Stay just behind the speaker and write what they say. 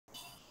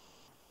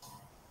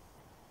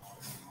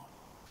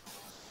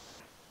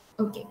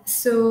Okay,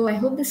 so I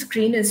hope the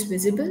screen is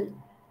visible.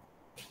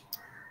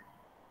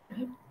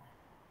 Right?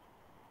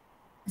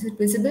 Is it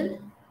visible?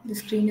 The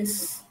screen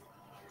is,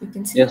 you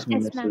can see? Yes, ma'am.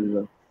 Yes, It's ma'am.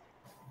 visible.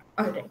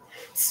 All right.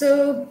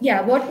 So yeah,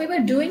 what we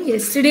were doing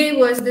yesterday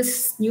was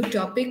this new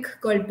topic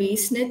called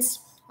BayesNets,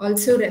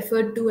 also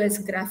referred to as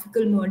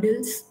graphical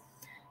models.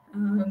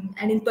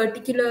 And in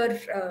particular,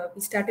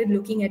 we started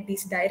looking at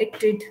these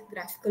directed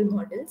graphical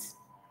models.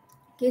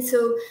 Okay,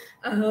 so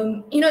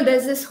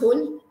there's this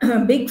whole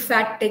big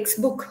fat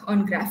textbook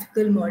on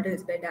graphical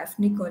models by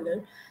Daphne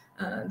Koller.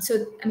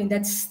 So I mean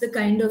that's the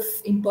kind of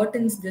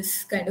importance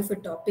this kind of a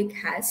topic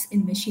has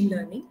in machine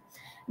learning.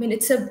 I mean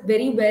it's a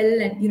very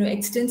well and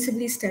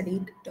extensively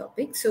studied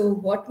topic. So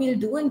what we'll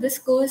do in this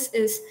course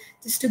is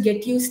just to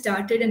get you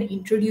started and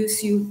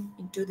introduce you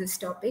into this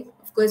topic.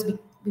 Of course,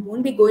 we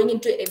won't be going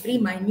into every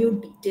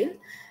minute detail.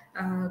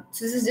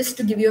 So this is just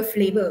to give you a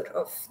flavor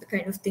of the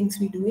kind of things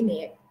we do in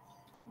AI.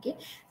 Okay,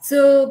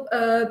 so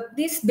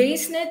these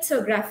BayesNets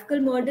or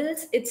graphical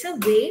models, it's a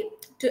way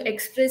to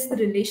express the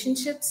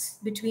relationships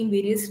between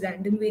various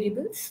random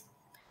variables.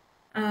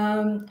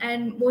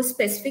 And more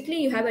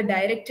specifically, you have a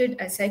directed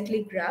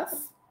acyclic graph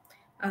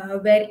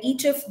where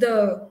each of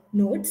the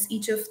nodes,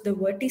 each of the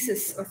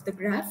vertices of the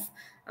graph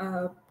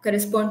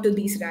correspond to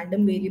these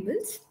random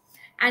variables.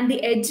 And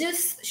the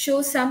edges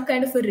show some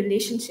kind of a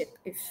relationship.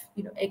 If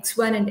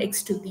x1 and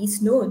x2,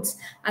 these nodes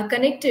are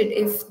connected,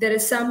 if there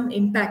is some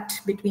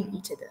impact between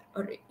each other,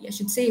 or I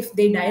should say, if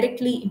they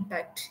directly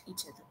impact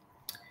each other.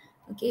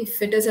 Okay,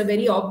 if it is a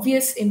very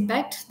obvious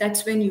impact,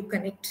 that's when you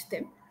connect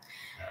them.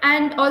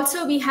 And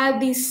also we have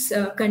these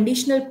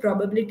conditional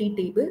probability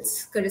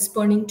tables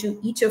corresponding to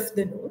each of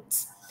the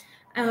nodes.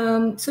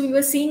 So we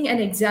were seeing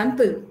an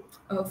example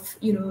of,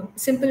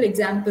 simple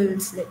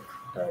examples like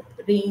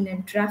rain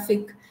and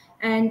traffic.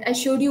 And I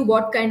showed you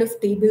what kind of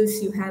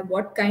tables you have,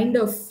 what kind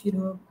of,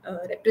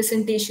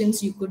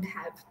 representations you could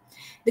have.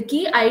 The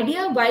key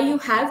idea why you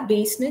have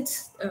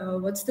BayesNets,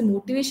 what's the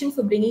motivation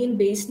for bringing in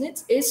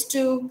BayesNets, is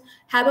to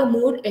have a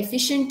more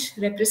efficient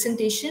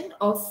representation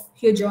of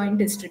your joint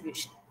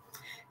distribution.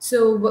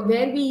 So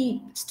where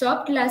we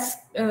stopped last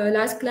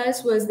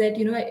class was that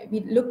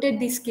we looked at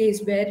this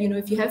case where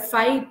if you have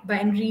 5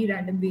 binary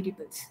random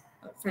variables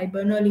or 5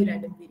 Bernoulli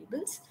random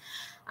variables,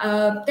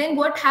 then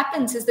what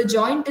happens is the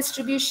joint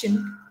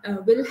distribution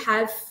will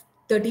have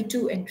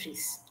 32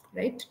 entries,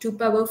 right? 2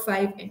 power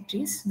 5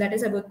 entries. That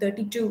is about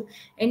 32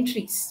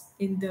 entries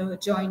in the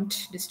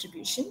joint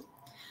distribution.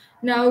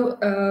 Now,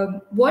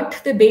 what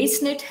the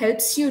BayesNet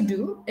helps you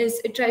do is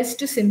it tries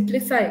to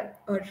simplify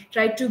or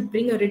try to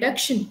bring a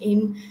reduction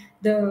in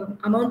the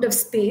amount of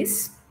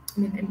space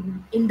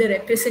in the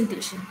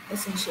representation,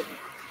 essentially.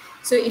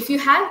 So if you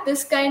have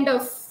this kind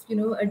of,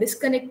 a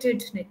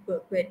disconnected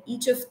network where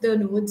each of the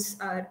nodes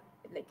are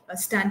like a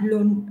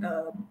standalone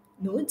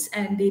nodes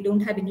and they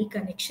don't have any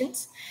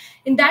connections,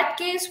 in that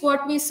case,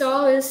 what we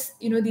saw is,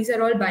 these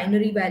are all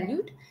binary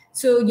valued.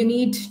 So you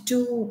need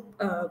two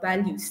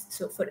values.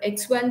 So for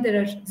x1,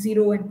 there are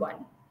 0 and 1.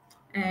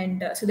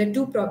 And so there are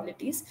two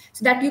probabilities.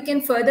 So that you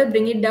can further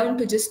bring it down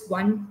to just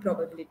one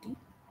probability.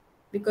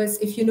 Because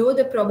if you know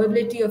the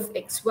probability of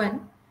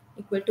x1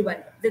 equal to 1,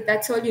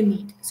 that's all you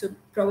need. So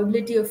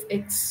probability of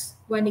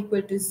x1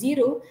 equal to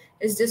 0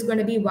 is just going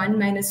to be 1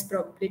 minus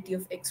probability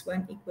of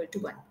x1 equal to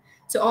 1.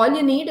 So all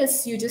you need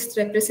is you just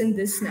represent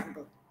this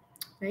number,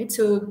 right?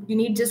 So you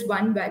need just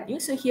one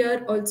value. So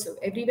here also,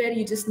 everywhere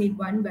you just need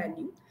one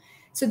value.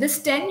 So this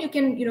 10, you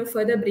can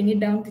further bring it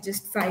down to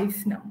just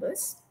 5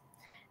 numbers.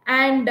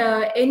 And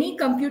any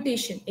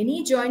computation,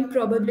 any joint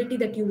probability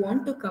that you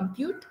want to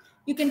compute,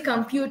 you can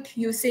compute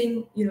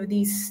using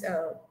these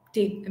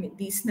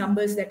these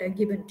numbers that are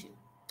given to you.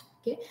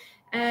 Okay,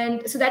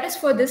 and so that is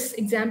for this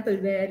example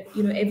where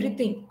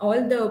everything,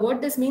 all the,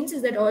 what this means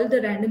is that all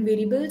the random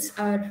variables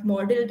are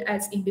modeled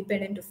as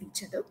independent of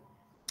each other.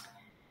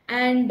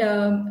 And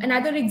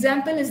another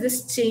example is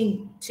this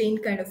chain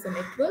kind of a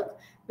network,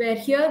 where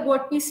here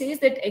what we say is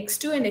that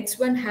x2 and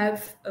x1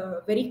 have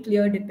a very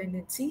clear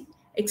dependency,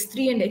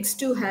 x3 and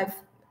x2 have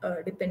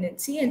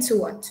dependency, and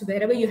so on. So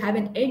wherever you have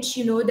an edge,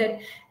 you know that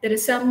there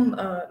is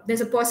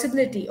there's a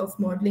possibility of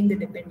modeling the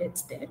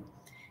dependence there.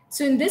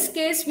 So in this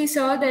case, we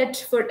saw that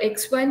for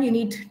x1, you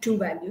need two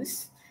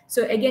values.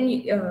 So again,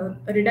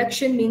 a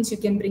reduction means you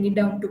can bring it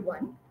down to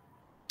 1.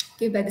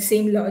 Okay, by the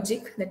same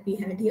logic that we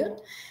had here.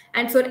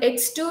 And for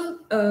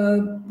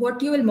x2, what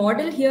you will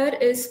model here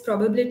is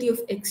probability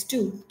of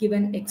x2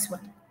 given x1,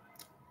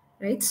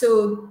 right?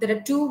 So there are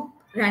two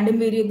random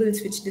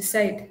variables which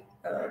decide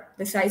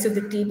the size of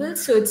the table.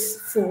 So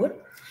it's 4.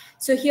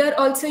 So here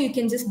also you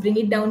can just bring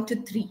it down to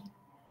 3,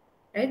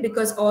 right?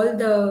 Because all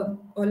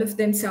of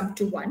them sum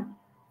to 1.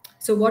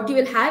 So what you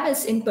will have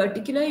is, in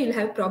particular, you'll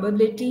have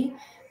probability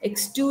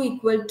x2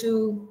 equal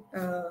to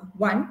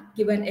 1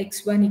 given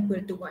x1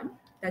 equal to 1.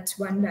 That's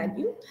one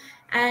value.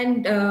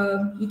 And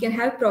you can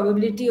have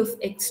probability of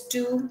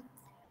x2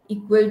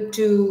 equal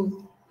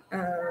to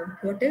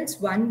what else?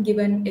 1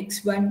 given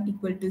x1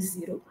 equal to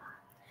 0.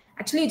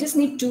 Actually, you just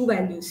need 2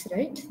 values,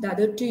 right? The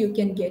other 2 you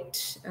can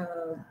get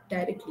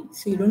directly.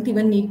 So you don't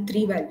even need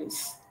 3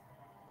 values,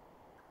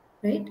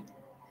 right?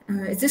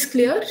 Is this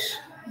clear?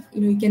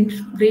 You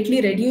can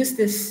greatly reduce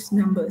this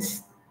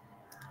numbers,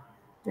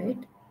 right?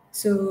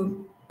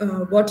 So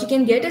what you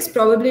can get is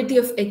probability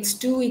of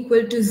x2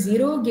 equal to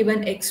 0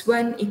 given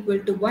x1 equal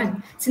to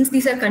 1. Since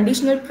these are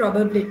conditional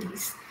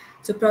probabilities,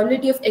 so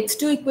probability of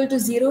x2 equal to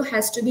 0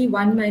 has to be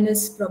 1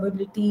 minus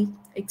probability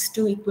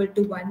x2 equal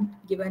to 1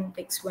 given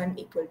x1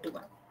 equal to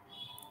 1.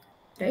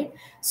 Right?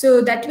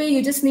 So that way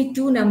you just need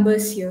 2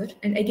 numbers here.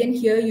 And again,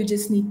 here you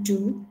just need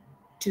 2,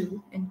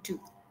 2, and 2.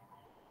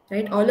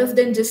 Right? All of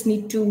them just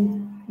need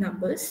 2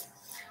 numbers.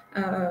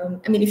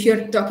 I mean, if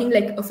you're talking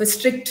like of a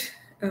strict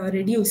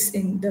reduce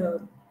in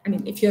the, I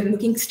mean, if you're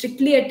looking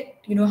strictly at,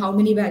 how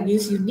many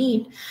values you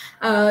need,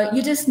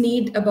 you just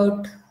need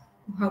about,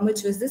 how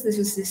much was this? This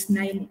was this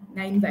nine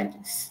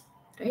values,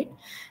 right?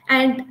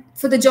 And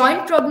for the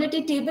joint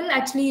probability table,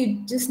 actually,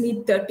 you just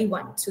need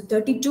 31. So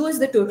 32 is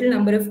the total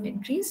number of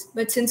entries,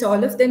 but since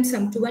all of them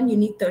sum to 1, you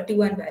need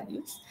 31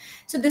 values.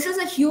 So this is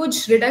a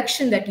huge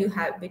reduction that you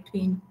have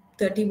between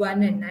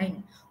 31 and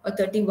 9 or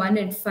 31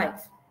 and 5.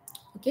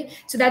 Okay,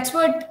 so that's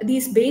what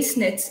these Bayes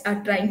nets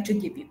are trying to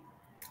give you.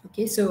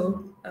 Okay,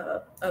 so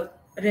a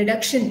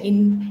reduction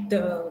in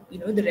the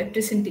the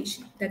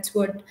representation. That's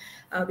what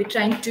we're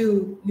trying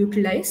to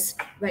utilize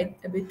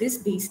with this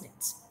Bayes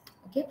nets.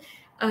 Okay,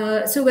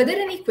 so were there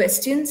any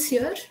questions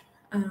here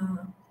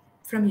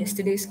from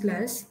yesterday's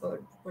class or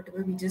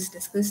whatever we just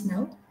discussed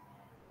now?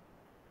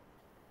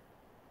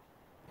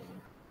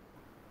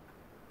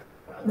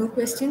 No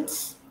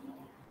questions?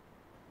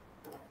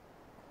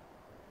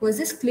 Was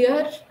this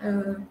clear?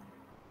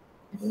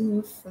 I don't know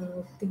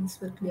if things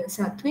were clear.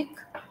 Satvik?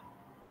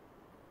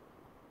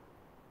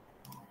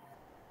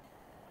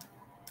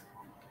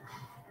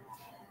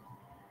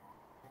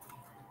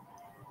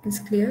 Is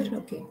clear?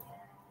 Okay.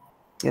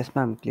 Yes,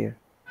 ma'am, clear.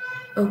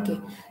 Okay.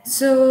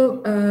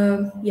 So,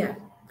 yeah,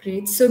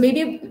 great. So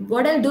maybe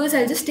what I'll do is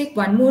I'll just take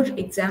one more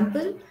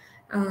example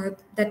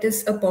that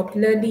is a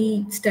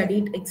popularly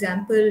studied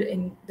example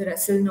in the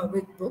Russell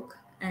Novick book,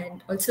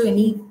 and also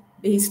any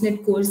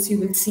BayesNet course you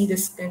will see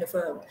this kind of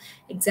a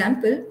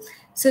example.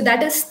 So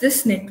that is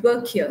this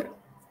network here.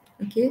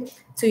 Okay,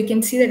 so you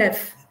can see that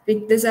I've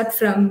picked this up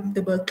from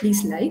the Berkeley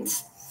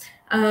slides.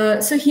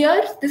 So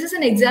here, this is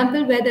an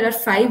example where there are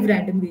 5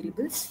 random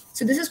variables.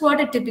 So this is what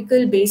a typical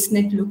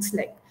BayesNet looks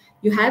like.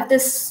 You have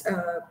this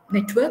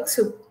network,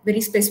 so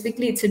very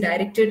specifically, it's a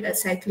directed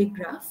acyclic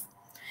graph.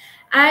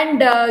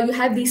 And you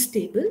have these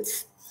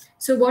tables.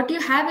 So what you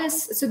have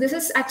is, so this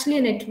is actually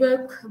a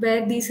network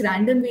where these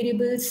random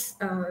variables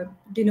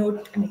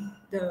denote, I mean,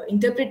 the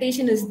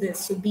interpretation is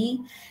this. So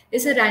B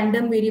is a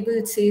random variable.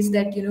 It says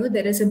that,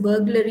 there is a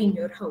burglary in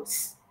your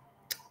house.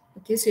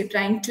 Okay, so you're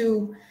trying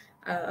to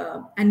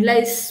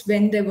analyze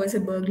when there was a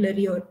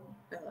burglary or,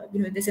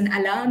 there's an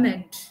alarm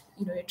and,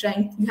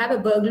 you have a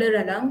burglar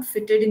alarm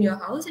fitted in your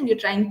house and you're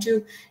trying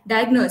to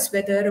diagnose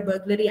whether a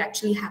burglary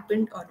actually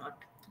happened or not.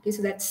 Okay,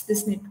 so that's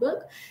this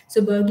network.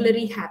 So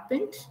burglary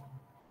happened.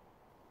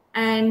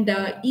 And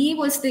E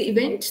was the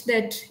event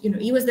that,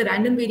 E was the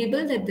random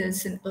variable that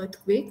there's an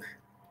earthquake.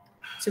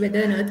 So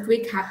whether an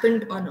earthquake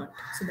happened or not.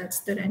 So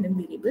that's the random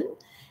variable.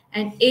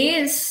 And A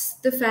is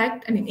the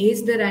fact, A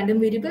is the random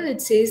variable.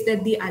 It says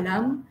that the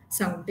alarm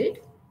sounded.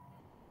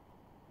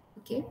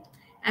 Okay.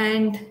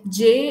 And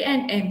J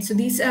and M. So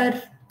these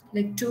are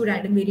like 2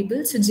 random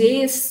variables. So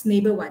J is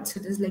neighbor 1. So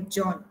this is like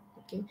John.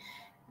 Okay.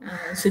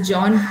 So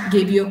John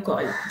gave you a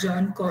call.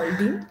 John called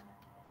you.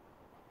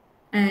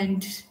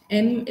 And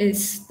M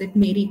is that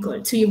Mary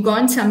called. So you've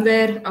gone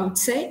somewhere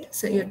outside.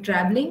 So you're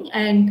traveling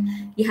and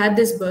you have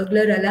this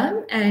burglar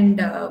alarm. And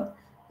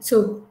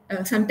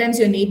sometimes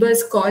your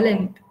neighbors call.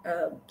 And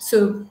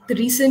so the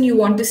reason you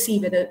want to see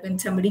whether when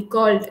somebody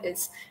called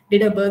is,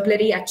 did a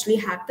burglary actually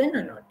happen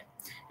or not?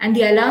 And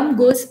the alarm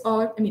goes,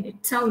 or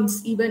it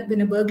sounds even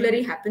when a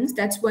burglary happens.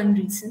 That's one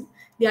reason.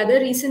 The other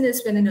reason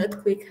is when an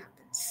earthquake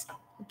happens.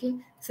 Okay,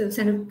 so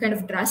kind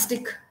of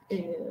drastic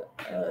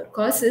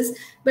causes,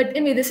 but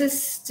this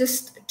is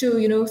just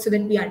to so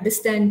that we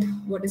understand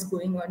what is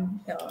going on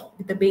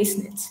with the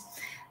BayesNets.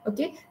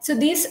 Okay, so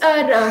these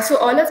are so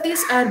all of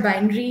these are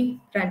binary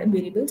random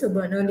variables or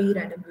Bernoulli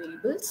random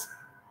variables.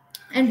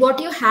 And what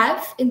you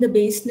have in the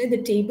BayesNet,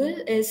 the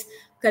table is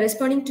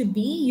corresponding to B.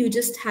 You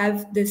just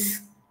have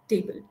this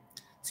table.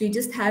 So you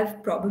just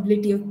have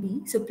probability of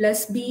B. So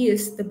plus B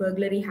is the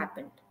burglary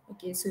happened.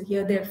 Okay, so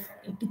here they've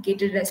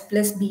indicated as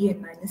plus B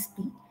and minus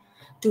B,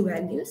 2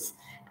 values.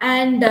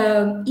 And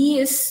E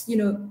is,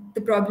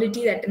 the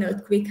probability that an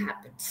earthquake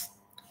happens.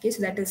 Okay,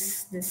 so that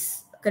is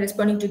this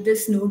corresponding to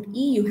this node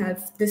E, you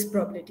have this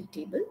probability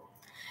table.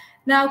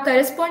 Now,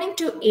 corresponding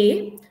to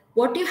A,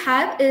 what you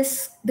have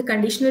is the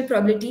conditional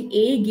probability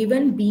A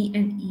given B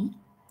and E.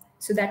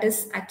 So that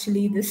is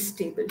actually this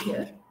table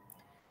here.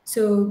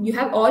 So you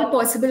have all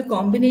possible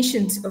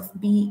combinations of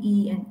B,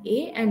 E, and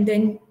A, and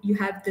then you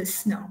have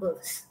this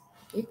numbers,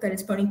 okay,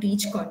 corresponding to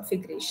each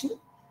configuration.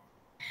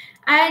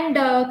 And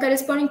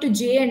corresponding to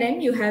J and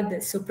M, you have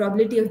this. So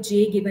probability of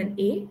J given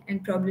A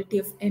and probability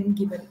of M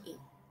given A.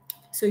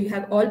 So you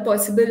have all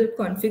possible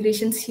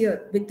configurations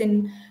here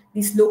within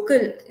these local,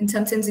 in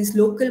some sense, these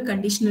local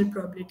conditional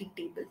probability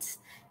tables.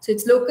 So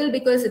it's local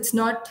because it's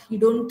not, you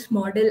don't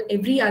model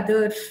every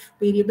other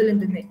variable in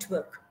the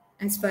network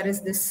as far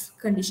as this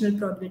conditional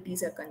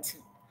probabilities are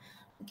concerned.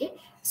 Okay,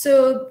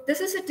 so this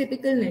is a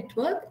typical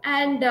network,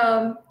 and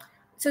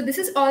so this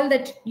is all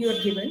that you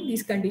are given,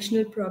 these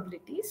conditional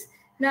probabilities.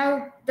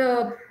 Now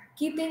the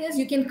key thing is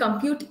you can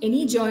compute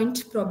any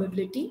joint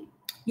probability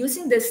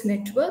using this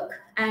network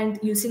and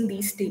using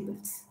these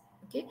tables.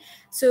 Okay,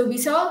 so we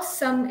saw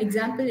some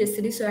example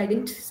yesterday, so I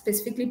didn't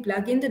specifically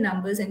plug in the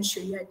numbers and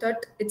show you. I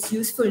thought it's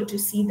useful to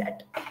see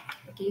that.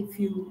 Okay, if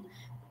you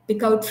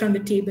pick out from the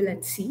table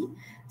and see.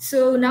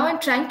 So now I'm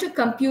trying to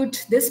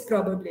compute this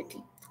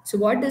probability. So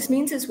what this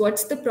means is,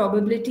 what's the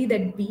probability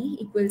that B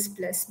equals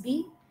plus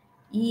B,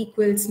 E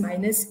equals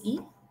minus E,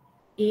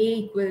 A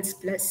equals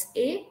plus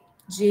A,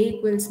 J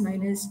equals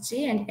minus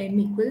J, and M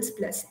equals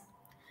plus M.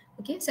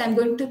 Okay, so I'm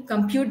going to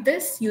compute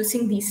this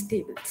using these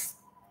tables.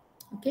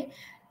 Okay,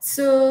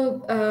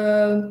 so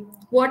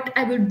what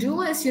I will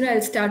do is,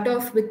 I'll start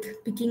off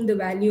with picking the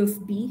value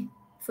of B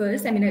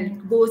first. I mean,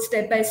 I'll go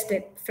step by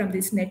step from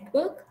this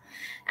network,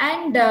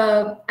 and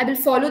I will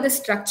follow the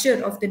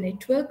structure of the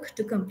network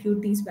to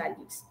compute these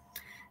values.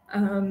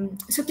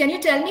 So can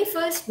you tell me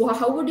first,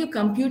 how would you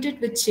compute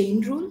it with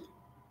chain rule?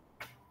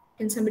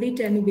 Can somebody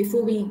tell me,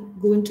 before we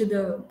go into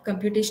the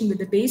computation with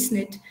the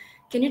BayesNet,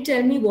 can you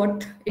tell me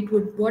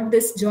what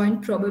this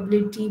joint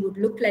probability would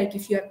look like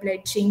if you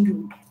applied chain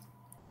rule?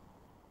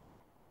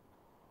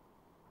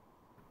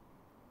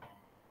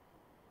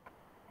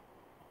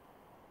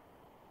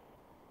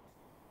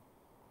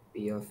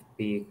 P of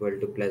B equal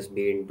to plus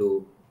B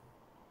into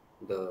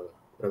the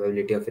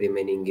probability of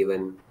remaining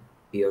given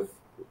P of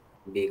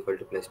B equal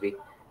to plus B,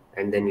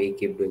 and then we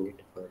keep doing it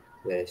for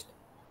the rest.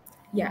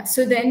 Yeah,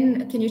 so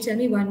then can you tell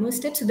me one more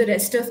step? So the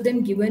rest of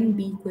them given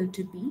B equal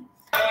to B.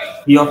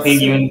 P of A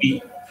given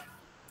B.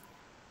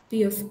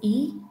 P of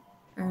E,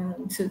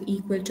 so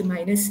equal to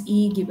minus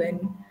E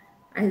given,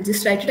 I'll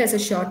just write it as a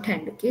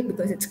shorthand, okay,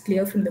 because it's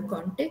clear from the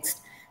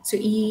context. So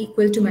E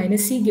equal to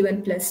minus E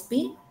given plus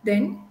B,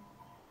 then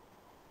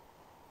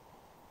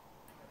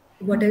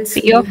what else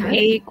P do you of A have?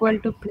 equal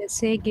to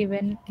plus A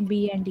given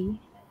B and E.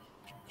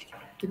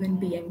 Given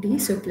B and D,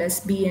 so plus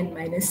B and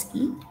minus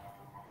E.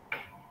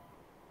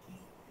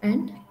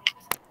 And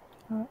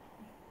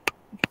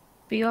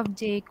P of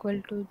J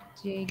equal to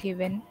J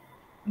given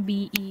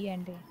B, E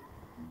and A.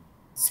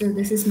 so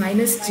this is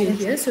minus J Minus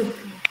here, so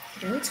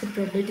right, so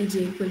probability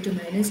J equal to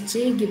minus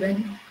J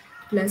given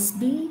plus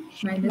B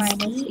minus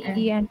minus E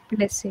E and and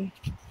plus A.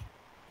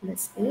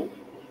 plus A,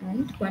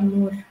 and one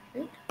more,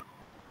 right?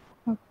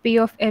 P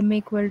of M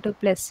equal to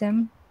plus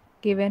M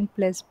given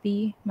plus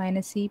B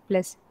minus E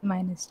plus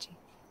minus J.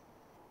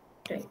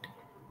 Right.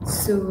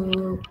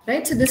 So,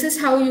 right, so this is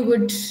how you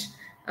would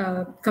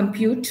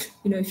compute,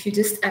 if you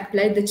just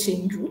apply the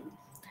chain rule.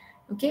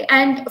 Okay,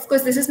 and of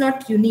course, this is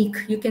not unique.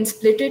 You can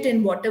split it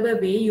in whatever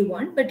way you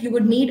want, but you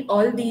would need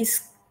all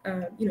these,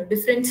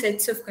 different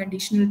sets of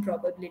conditional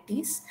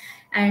probabilities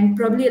and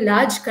probably a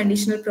large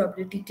conditional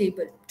probability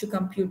table to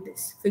compute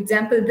this. For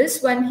example,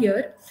 this one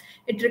here,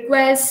 it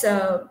requires,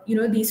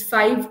 these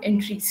 5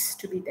 entries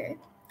to be there.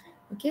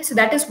 Okay, so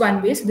that is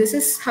one way. So this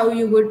is how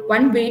you would,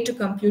 one way to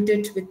compute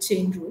it with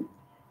chain rule.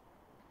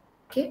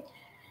 Okay.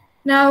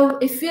 Now,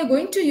 if we are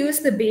going to use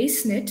the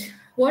BayesNet,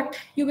 what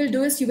you will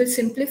do is you will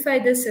simplify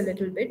this a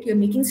little bit. You're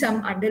making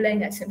some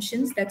underlying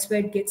assumptions. That's where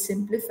it gets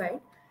simplified.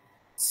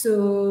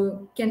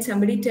 So can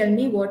somebody tell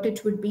me what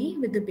it would be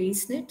with the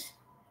BayesNet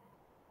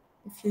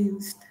if you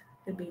used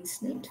the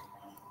BayesNet?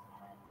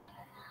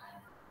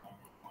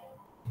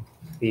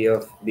 P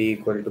of B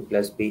equal to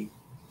plus B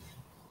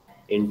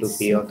into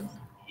P of E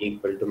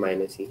equal to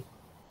minus E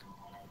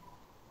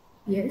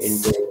Yes.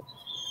 into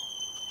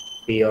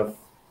P of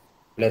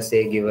plus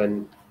A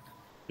given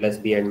plus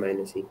B and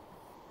minus E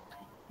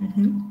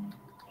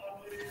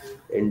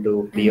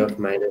into P of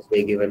minus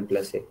A given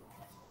plus A.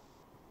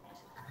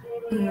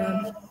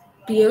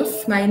 P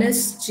of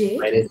minus J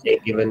Minus A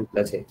given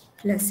plus A.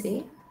 plus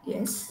A.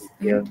 Yes.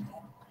 P of And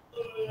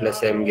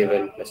plus M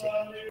given plus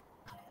A.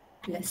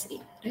 plus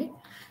A, right?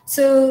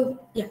 So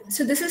yeah,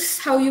 so this is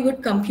how you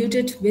would compute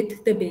it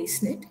with the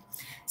BayesNet.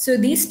 So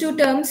these two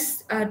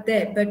terms are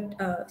there, but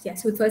yeah,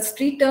 so first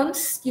 3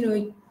 terms,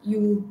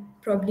 you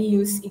probably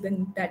use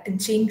even that in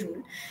chain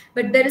rule,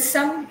 but there is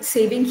some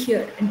saving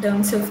here in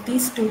terms of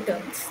these 2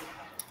 terms.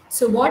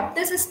 So what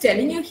this is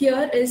telling you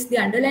here is the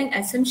underlying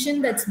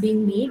assumption that's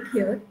being made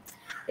here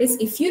is,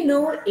 if you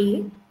know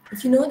A,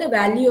 if you know the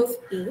value of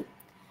A,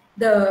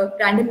 the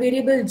random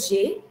variable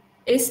J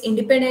is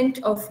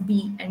independent of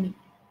B and E.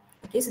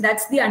 Okay, so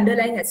that's the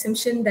underlying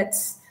assumption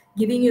that's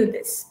giving you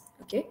this.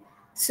 Okay,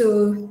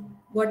 so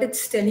what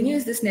it's telling you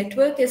is this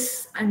network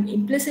is, I'm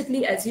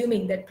implicitly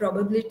assuming that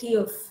probability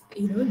of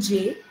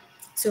J.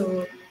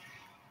 So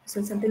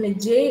something like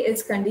J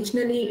is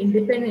conditionally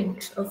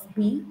independent of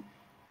B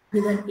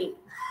given A.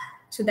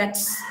 So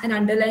that's an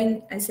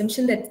underlying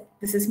assumption that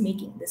this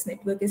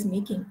network is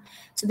making.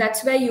 So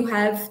that's why you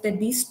have that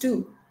these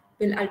two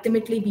will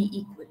ultimately be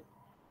equal.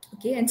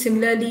 Okay, and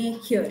similarly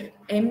here,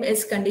 M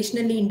is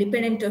conditionally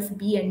independent of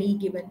B and E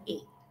given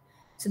A.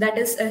 So that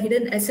is a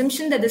hidden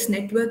assumption that this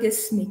network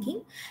is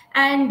making.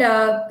 And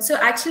so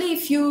actually,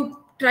 if you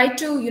try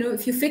to,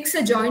 if you fix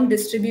a joint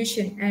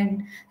distribution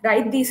and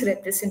write these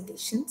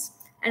representations,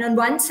 and on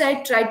one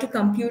side try to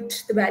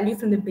compute the value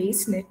from the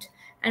base net,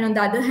 and on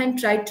the other hand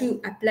try to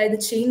apply the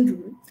chain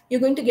rule,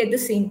 you're going to get the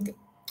same thing.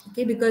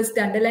 Okay, because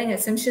the underlying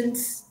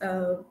assumptions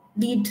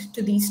lead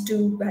to these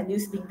two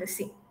values being the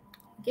same.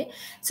 Okay,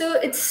 so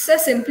it's a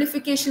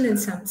simplification in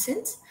some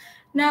sense.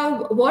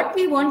 Now, what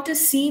we want to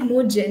see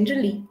more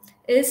generally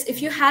is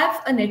if you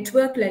have a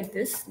network like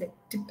this, like,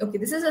 okay,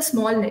 this is a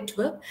small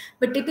network,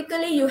 but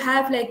typically you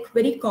have like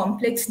very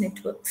complex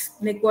networks,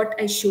 like what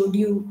I showed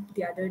you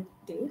the other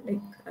day,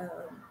 like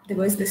there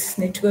was this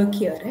network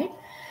here, right?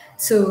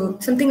 So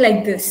something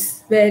like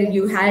this, where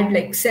you had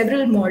like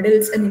several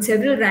models,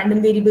 several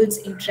random variables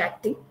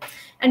interacting,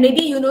 and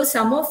maybe you know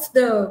some of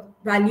the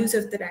values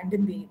of the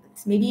random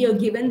variables. Maybe you're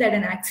given that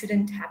an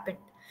accident happened,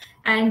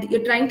 and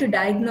you're trying to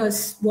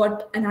diagnose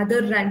what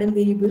another random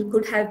variable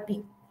could have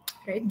been,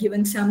 right?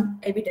 Given some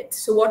evidence.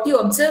 So what you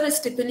observe is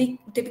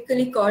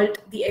typically called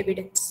the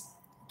evidence.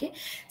 Okay,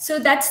 so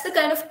that's the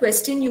kind of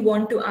question you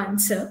want to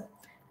answer.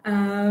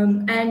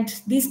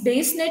 And these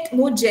base net,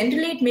 more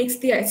generally, it makes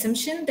the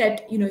assumption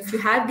that if you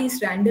have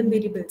these random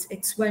variables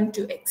x1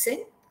 to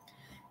xn,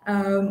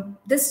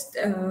 this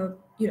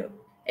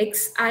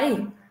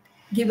xi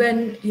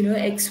given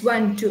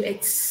x1 to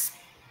xi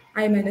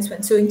minus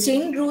 1. So in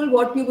chain rule,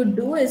 what you would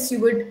do is you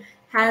would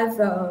have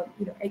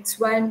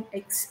x1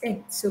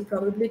 xn. So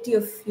probability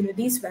of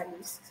these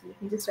values. So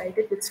let me just write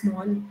it with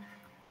small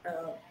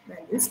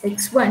values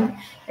x1,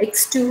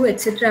 x2,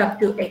 etc. up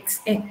to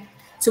xn.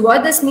 So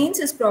what this means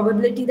is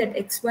probability that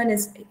x1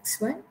 is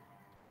x1,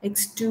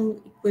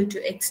 x2 equal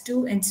to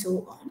x2, and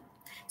so on.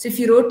 So if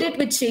you rotate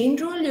with chain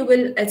rule,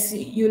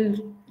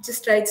 you'll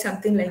just write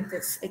something like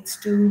this: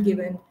 x2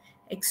 given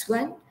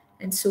x1,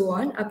 and so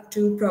on up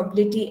to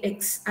probability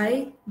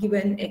xi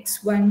given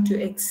x1 to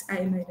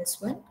xi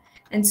minus 1,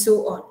 and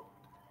so on.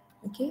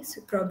 Okay,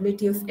 so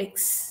probability of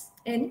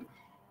xn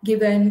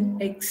given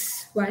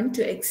x1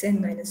 to xn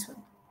minus 1.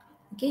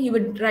 Okay, you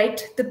would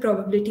write the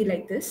probability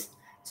like this.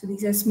 So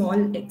these are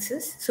small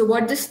x's. So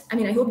what this,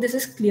 I hope this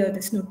is clear.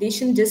 This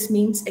notation just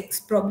means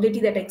probability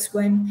that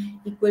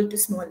x1 equal to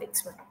small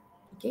x1.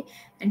 Okay,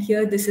 and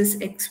here this is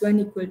x1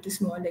 equal to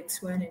small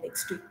x1 and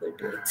x2 equal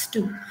to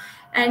x2.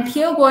 And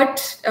here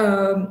what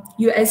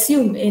you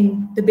assume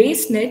in the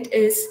base net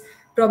is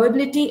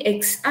probability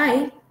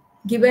xi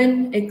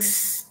given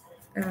x,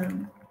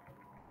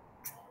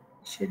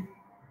 should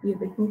be a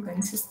bit more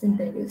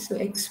consistent, I guess. So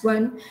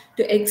x1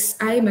 to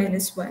xi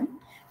minus 1.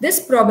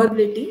 This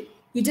probability,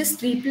 you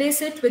just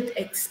replace it with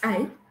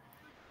xi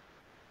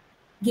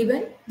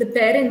given the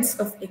parents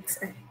of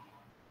xi.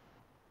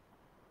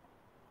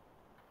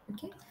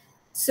 Okay,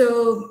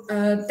 so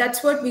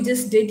that's what we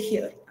just did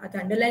here. The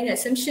underlying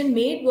assumption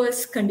made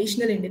was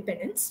conditional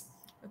independence.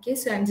 Okay,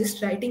 so I'm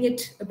just writing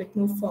it a bit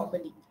more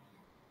formally.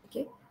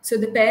 Okay, so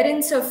the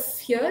parents of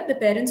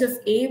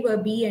A were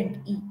B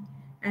and E,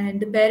 and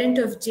the parent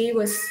of J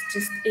was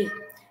just A.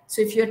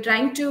 So if you're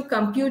trying to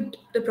compute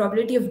the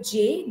probability of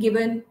J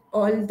given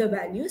all the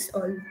values,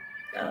 all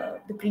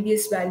the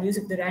previous values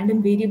of the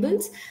random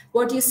variables,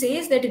 what you say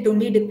is that it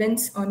only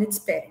depends on its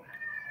parent.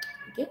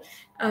 Okay,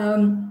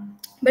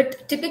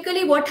 but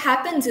typically what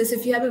happens is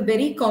if you have a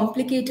very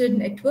complicated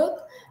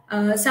network,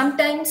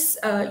 sometimes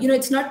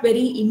it's not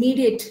very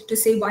immediate to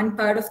say one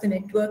part of the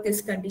network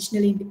is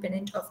conditionally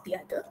independent of the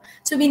other.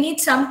 So we need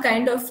some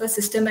kind of a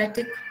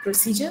systematic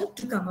procedure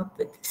to come up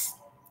with this.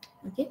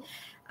 Okay,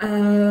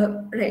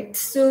 right.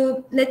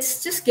 So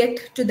let's just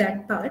get to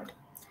that part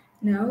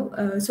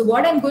now. So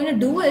what I'm going to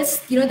do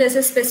is, there's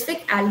a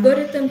specific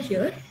algorithm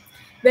here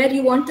where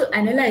you want to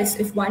analyze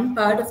if one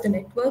part of the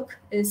network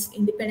is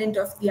independent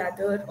of the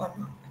other or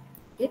not.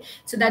 Okay,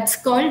 so that's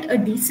called a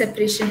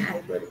deseparation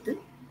algorithm.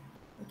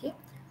 Okay,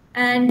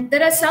 and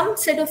there are some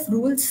set of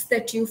rules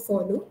that you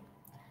follow.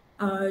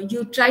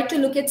 You try to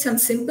look at some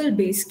simple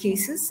base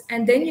cases,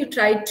 and then you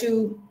try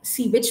to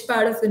see which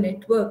part of the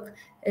network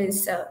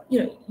is,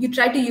 you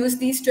try to use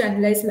these to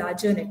analyze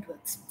larger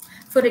networks.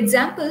 For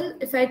example,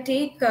 if I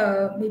take,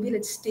 maybe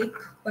let's take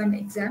one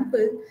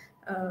example,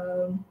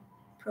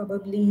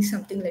 probably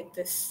something like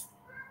this.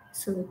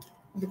 So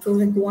before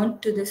we go on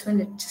to this one,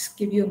 let's just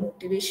give you a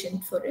motivation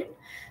for it.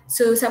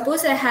 So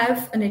suppose I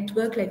have a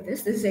network like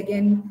this. This is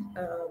again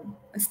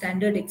a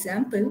standard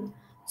example.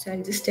 So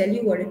I'll just tell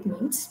you what it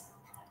means.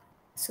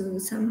 So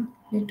some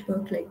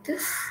network like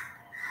this,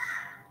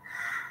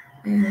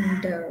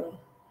 and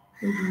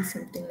maybe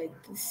something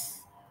like this.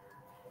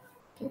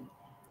 Okay.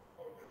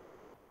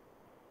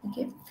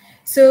 Okay,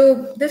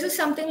 so this is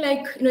something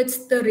like,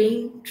 it's the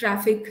rain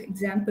traffic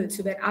example.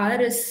 So where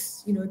R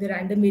is, the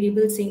random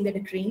variable saying that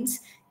it rains,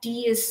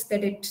 T is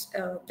that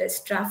there's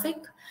traffic,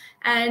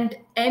 and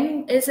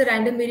M is a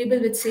random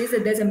variable which says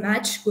that there's a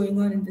match going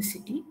on in the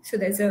city. So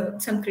there's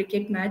some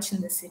cricket match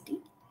in the city.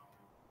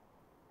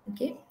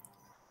 Okay,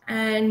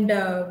 and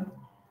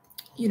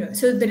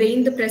so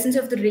the presence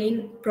of the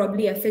rain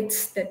probably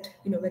affects that,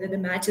 whether the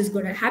match is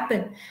going to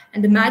happen,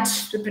 and the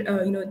match,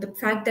 the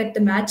fact that the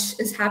match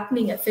is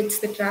happening affects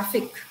the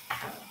traffic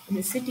in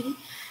the city.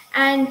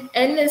 And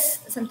L is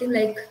something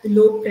like the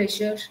low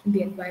pressure in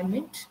the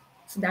environment,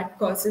 so that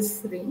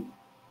causes rain.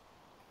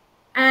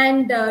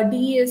 And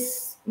D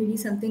is maybe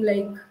something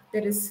like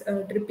there is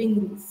a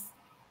dripping roof.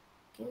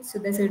 Okay, so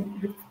there's a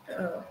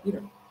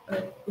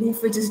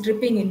roof which is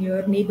dripping in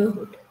your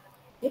neighborhood.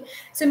 Okay,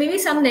 so maybe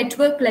some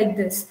network like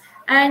this,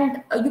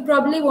 and you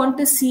probably want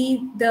to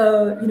see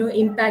the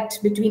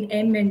impact between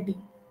M and D.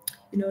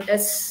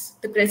 Does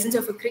the presence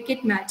of a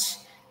cricket match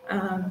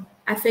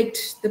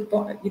affect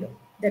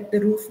that the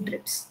roof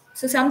drips?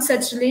 So some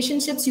such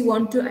relationships you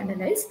want to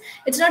analyze.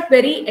 It's not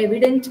very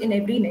evident in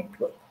every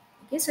network.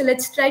 Okay, so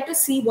let's try to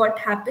see what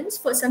happens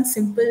for some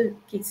simple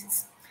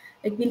cases.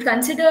 Like we'll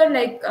consider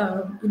like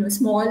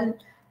small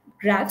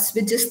graphs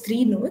with just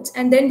 3 nodes,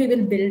 and then we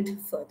will build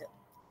further.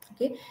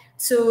 Okay,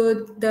 so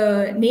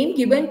the name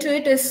given to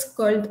it is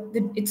called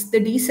it's the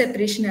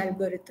D-separation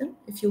algorithm,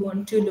 if you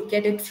want to look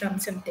at it from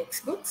some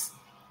textbooks.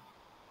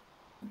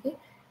 Okay,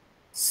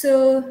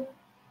 so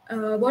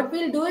what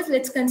we'll do is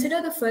let's consider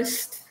the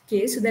first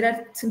case. So there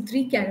are some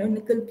 3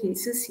 canonical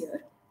cases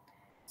here.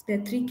 There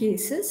are 3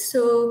 cases,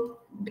 so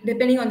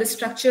depending on the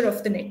structure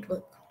of the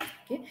network.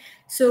 Okay,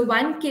 so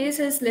one case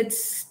is,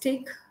 let's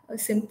take a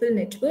simple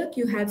network.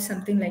 You have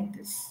something like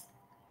this.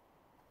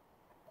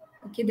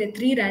 Okay, there are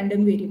 3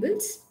 random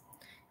variables,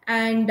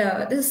 and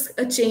this is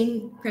a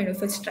chain kind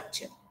of a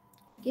structure.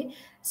 Okay,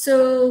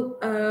 so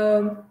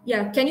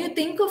yeah, can you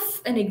think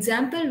of an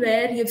example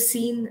where you've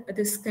seen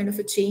this kind of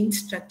a chain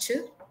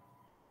structure?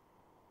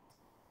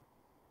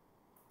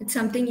 It's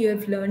something you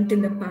have learned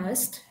in the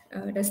past.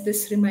 Does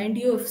this remind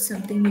you of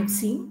something you've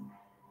seen?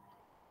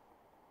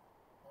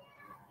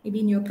 Maybe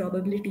in your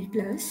probability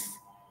class.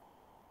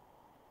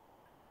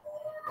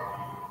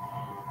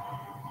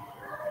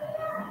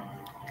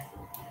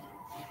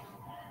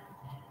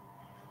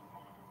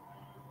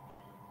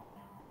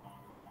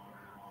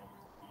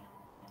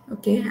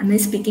 Okay, am I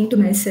speaking to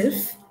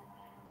myself?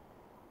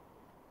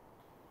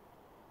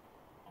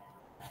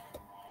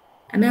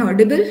 Am I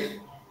audible?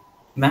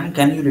 Ma'am,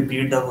 can you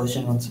repeat the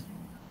question once?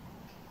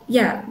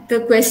 Yeah,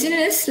 the question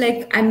is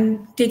like,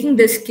 I'm taking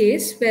this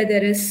case where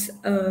there is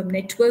a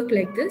network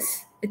like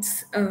this.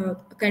 It's a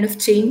kind of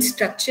chain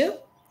structure.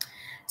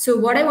 So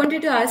what I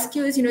wanted to ask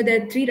you is,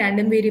 there are 3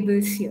 random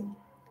variables here.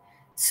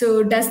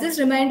 So does this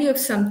remind you of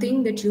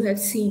something that you have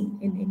seen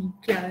in any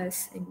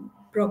class, in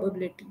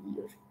probability?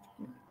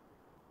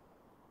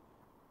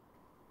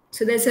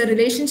 So there's a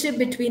relationship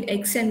between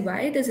X and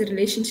Y. There's a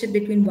relationship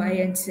between Y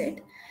and Z.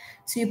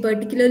 So you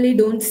particularly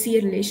don't see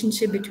a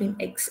relationship between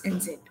X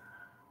and Z.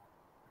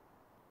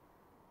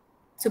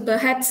 So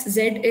perhaps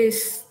Z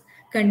is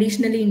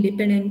conditionally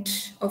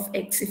independent of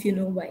X if you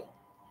know Y.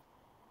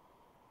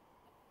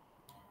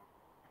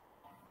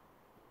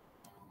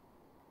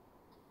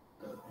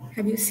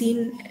 Have you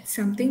seen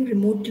something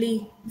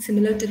remotely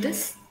similar to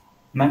this?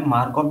 Ma'am,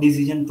 Markov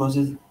decision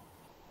process.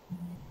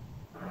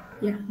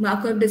 Yeah,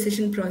 Markov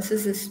decision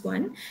process is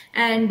one.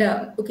 And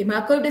okay,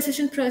 Markov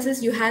decision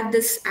process, you have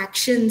this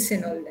actions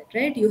and all that,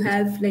 right? You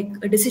have like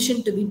a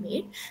decision to be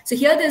made. So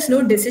here there's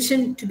no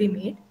decision to be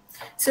made.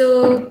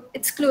 So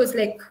it's close,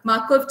 like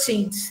Markov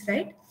chains,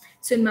 right?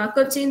 So in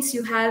Markov chains,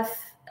 you have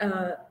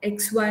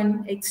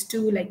x1,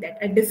 x2, like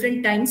that at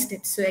different time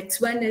steps. So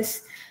x1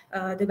 is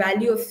the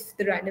value of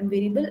the random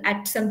variable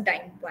at some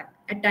time one,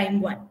 at time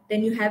one.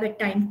 Then you have at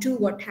time two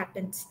what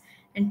happens,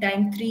 and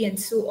time three, and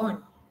so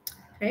on,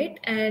 right?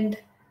 And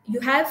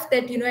you have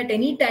that, at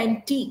any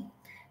time t,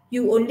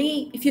 you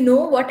only, if you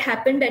know what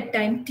happened at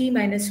time t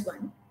minus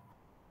 1,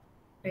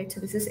 right? So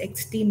this is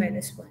xt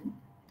minus 1.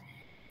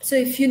 So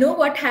if you know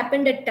what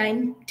happened at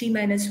time t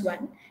minus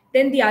 1,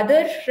 then the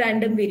other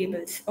random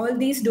variables, all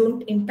these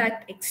don't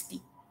impact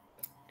xt,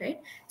 right?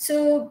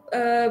 So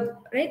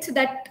right, so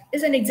that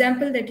is an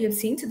example that you've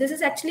seen. So this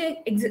is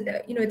actually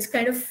it's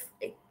kind of,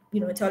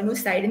 it's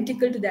almost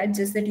identical to that,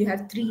 just that you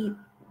have 3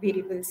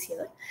 variables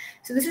here.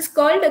 So this is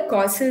called a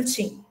causal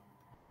chain,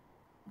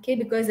 okay,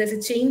 because there's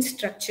a chain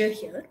structure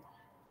here.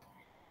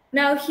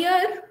 Now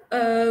here,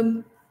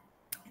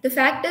 the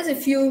fact is,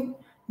 if you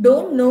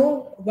don't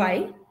know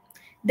y,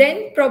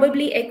 then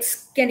probably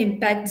x can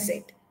impact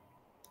z,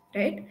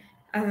 right?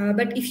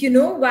 But if you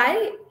know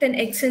y, then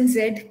x and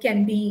z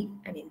can be,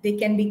 they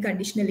can be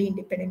conditionally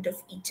independent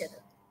of each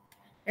other,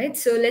 right?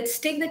 So let's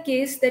take the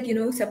case that,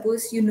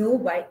 suppose you know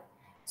y.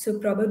 So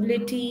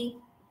probability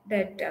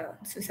that,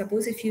 so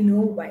suppose if you know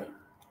y.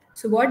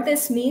 So what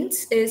this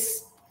means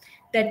is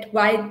that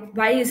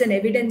y is an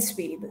evidence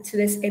variable. So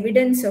there's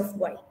evidence of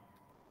y.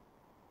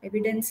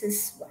 Evidence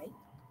is y.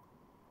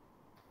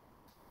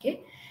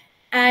 Okay.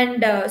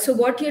 And so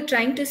what you're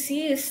trying to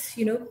see is,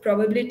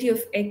 probability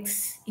of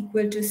x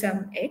equal to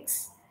some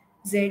x,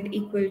 z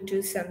equal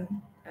to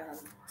some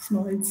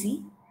small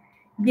z,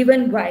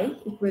 given y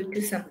equal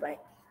to some y.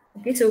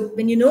 Okay, so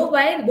when you know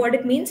y, what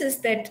it means is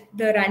that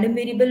the random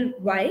variable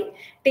y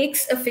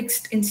takes a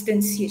fixed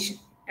instantiation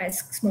as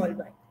small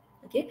y.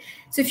 Okay,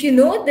 so if you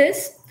know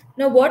this,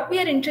 now what we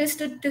are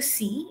interested to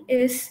see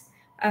is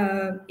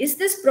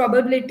this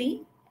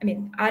probability, I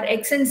mean, are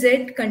x and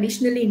z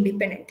conditionally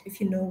independent if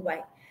you know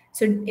y?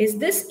 So is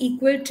this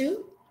equal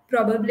to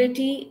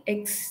probability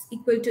x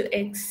equal to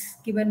x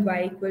given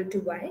y equal to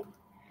y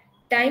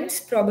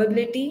times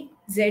probability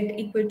z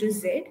equal to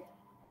z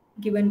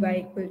given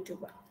y equal to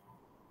 1.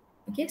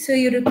 Okay, so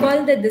you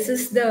recall that this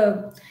is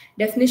the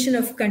definition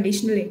of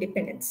conditional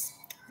independence,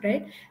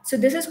 right? So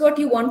this is what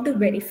you want to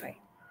verify.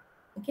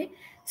 Okay,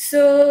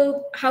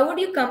 so how would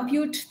you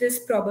compute this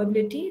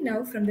probability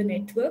now from the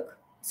network?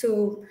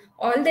 So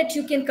all that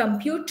you can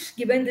compute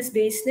given this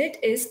Bayes net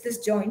is this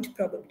joint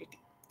probability.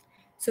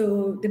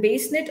 So the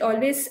Bayes net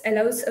always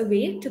allows a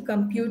way to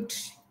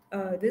compute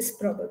this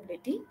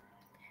probability.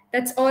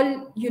 That's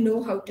all you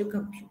know how to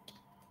compute.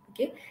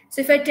 Okay,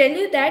 so if I tell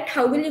you that,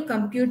 how will you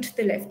compute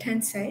the left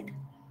hand side?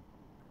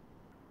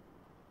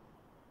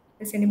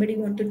 Does anybody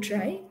want to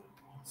try?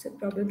 So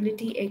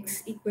probability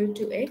x equal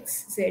to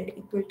x, z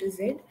equal to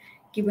z,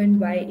 given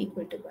y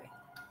equal to y.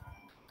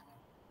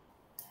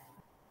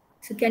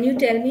 So can you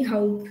tell me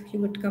how you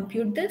would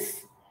compute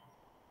this?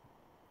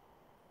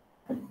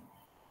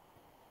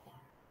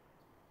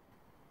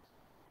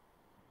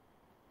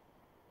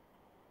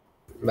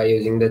 By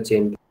using the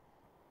chain.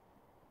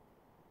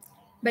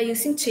 By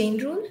using chain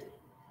rule?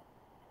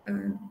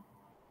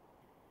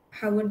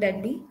 How would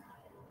that be?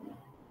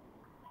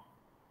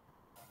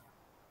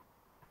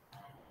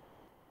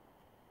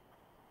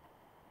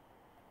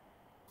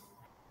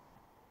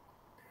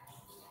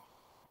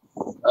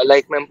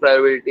 Like ma'am,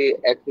 probability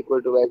x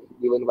equal to x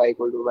given y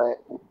equal to y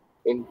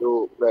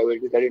into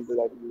probability that into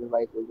that given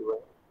y equal to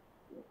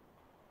y.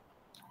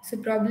 So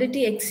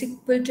probability x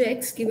equal to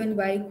x given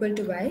y equal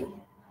to y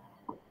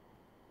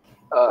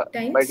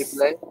times.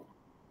 Multiply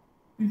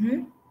Mm-hmm.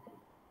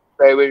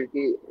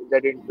 probability z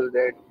into z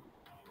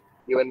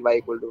given y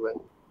equal to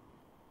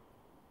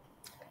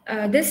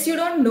y. This you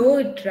don't know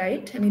it,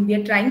 right? I mean, we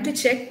are trying to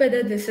check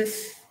whether this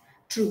is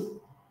true.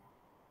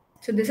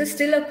 So this is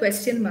still a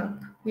question mark.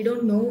 We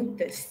don't know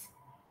this,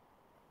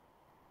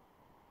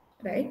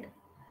 right?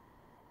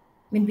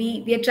 I mean,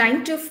 we are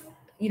trying to,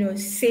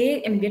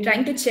 say, I mean, we're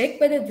trying to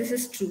check whether this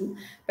is true.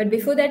 But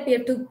before that, we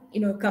have to,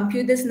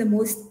 compute this in the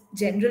most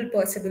general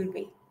possible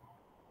way,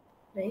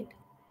 right?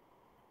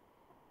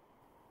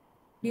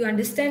 Do you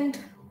understand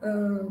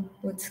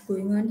what's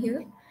going on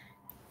here?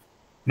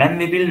 Ma'am,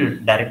 we will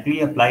directly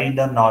apply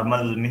the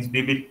normal, means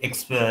we will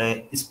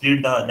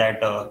split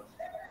that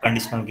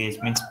conditional case,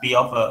 means P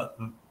of,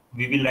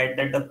 we will write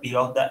that the P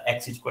of the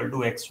x equal to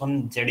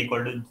x1, z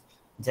equal to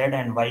z,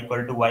 and y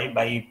equal to y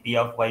by P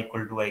of y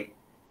equal to y.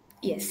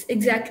 Yes,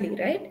 exactly,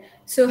 right?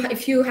 So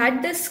if you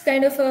had this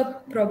kind of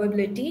a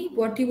probability,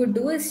 what you would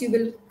do is you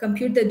will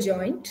compute the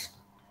joint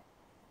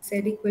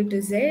z equal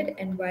to z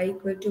and y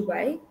equal to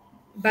y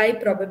by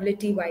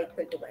probability y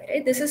equal to y,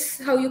 right? This is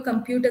how you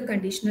compute a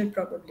conditional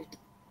probability,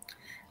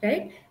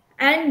 right?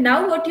 And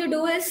now what you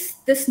do is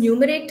this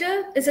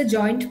numerator is a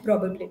joint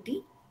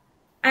probability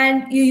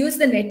and you use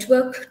the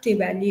network to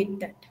evaluate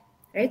that,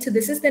 right? So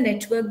this is the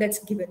network that's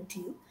given to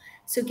you.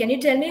 So can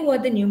you tell me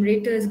what the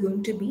numerator is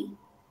going to be?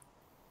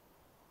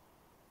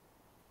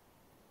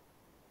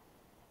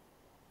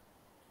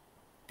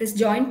 This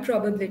joint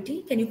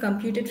probability, can you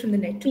compute it from the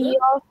network?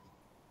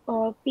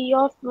 P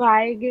of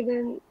y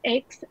given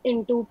x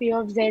into P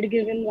of z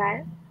given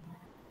y.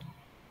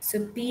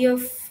 So P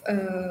of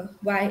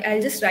y,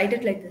 I'll just write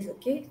it like this,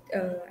 okay?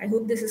 I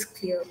hope this is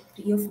clear.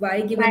 P of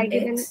y given Y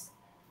given x.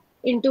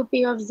 into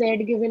P of z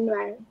given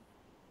y.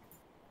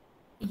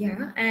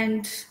 Yeah,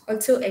 and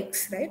also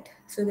x, right?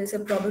 So there's a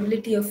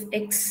probability of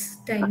x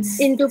times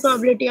Into this.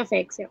 probability of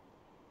x, yeah.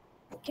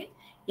 Okay,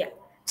 yeah.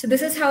 So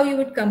this is how you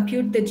would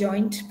compute the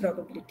joint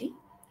probability.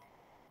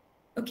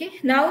 Okay,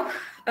 now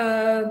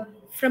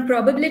from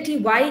probability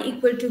y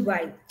equal to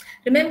y,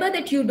 remember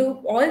that you do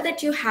all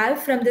that you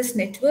have from this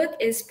network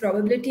is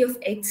probability of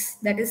x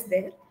that is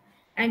there,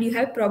 and you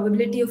have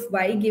probability of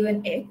y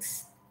given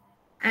x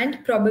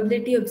and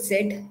probability of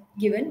z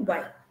given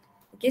y.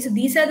 Okay, so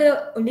these are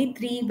the only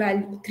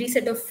three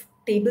set of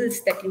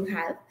tables that you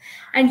have,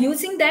 and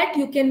using that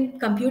you can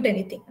compute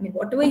anything. I mean,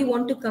 whatever you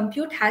want to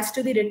compute has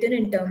to be written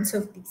in terms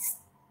of these.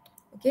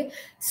 Okay,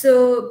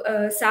 so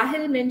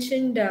Sahil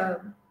mentioned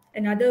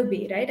another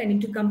way, right? I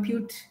mean, to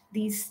compute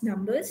these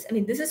numbers. I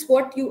mean, this is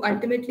what you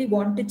ultimately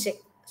want to check.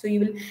 So you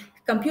will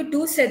compute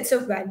two sets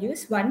of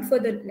values, one for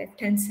the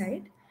left-hand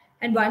side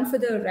and one for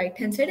the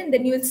right-hand side, and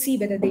then you will see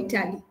whether they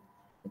tally.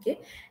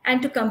 Okay,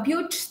 and to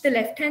compute the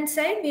left-hand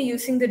side, we're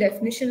using the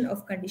definition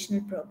of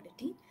conditional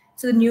probability.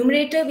 So the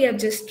numerator, we have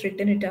just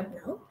written it up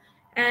now.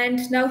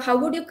 And now how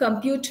would you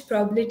compute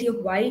probability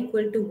of y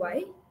equal to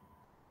y?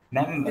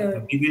 Ma'am,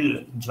 The, we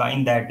will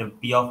join that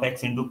P of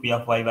x into P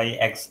of y by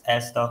x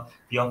as the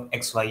P of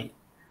xy,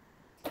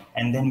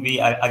 and then we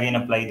again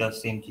apply the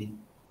same thing.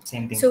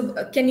 so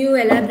can you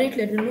elaborate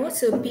a little more?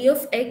 So P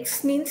of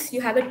x means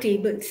you have a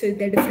table. So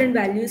there are different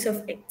values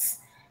of x.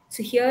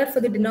 So here for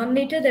the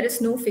denominator, there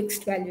is no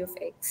fixed value of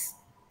x.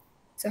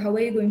 So how are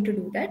you going to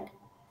do that?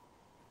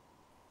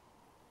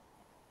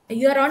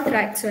 You are on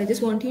track. So I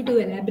just want you to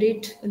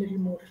elaborate a little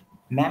more.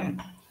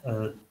 Ma'am,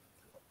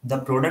 the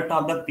product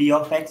of the P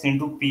of x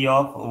into P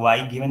of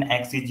y given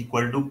x is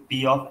equal to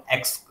P of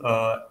x,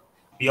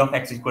 P of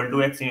x equal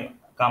to x,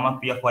 comma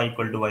P of y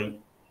equal to y.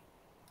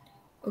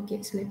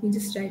 Okay, so let me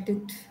just write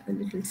it a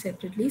little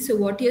separately. So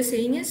what you're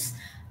saying is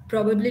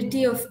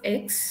probability of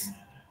x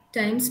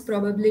times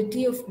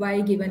probability of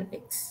y given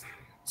x.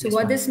 So Yes,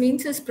 what ma'am. this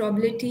means is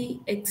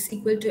probability x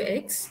equal to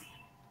x,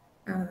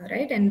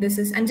 right? And this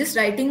is, I'm just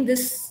writing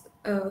this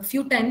a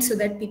few times so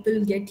that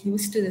people get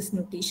used to this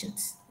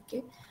notations,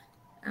 okay?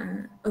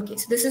 Okay,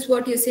 so this is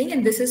what you're saying,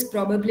 and this is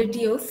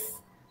probability of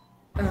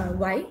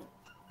y.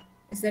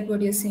 Is that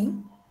what you're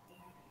saying?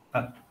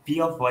 P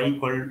of y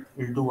equal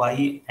to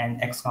y and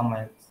x comma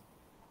x.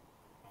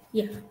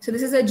 Yeah, so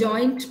this is a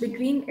joint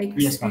between x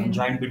Yes, ma'am. and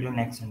Joint between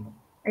x and y.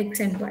 x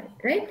and y,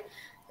 right?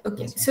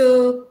 Okay, Yes, ma'am.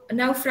 so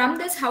now from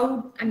this,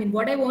 how, I mean,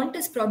 what I want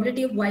is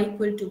probability of y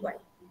equal to y.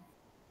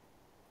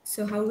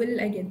 So how will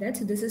I get that?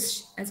 So this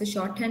is as a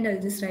shorthand, I'll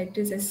just write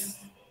this as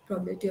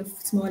probability of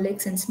small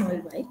x and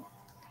small y.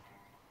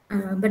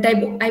 But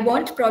I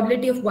want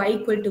probability of y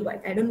equal to y.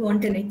 I don't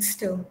want an x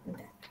term in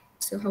that.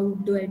 So how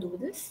do I do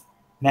this?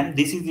 Ma'am,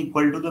 this is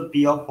equal to the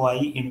P of y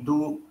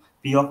into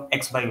P of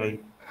x by y.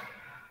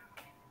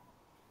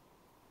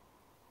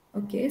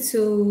 Okay,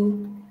 so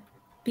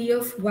p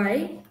of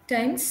y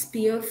times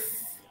p of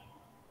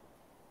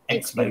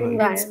X by given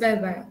y. x by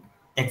y.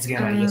 X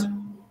given y, yes.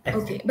 X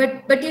Okay,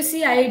 given. but you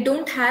see, I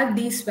don't have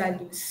these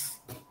values.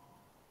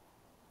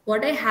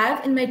 What I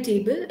have in my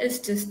table is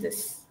just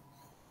this.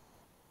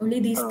 Only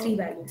these three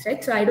values,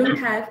 right? So I don't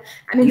have,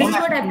 I mean, No, this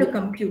is what I have to ma'am.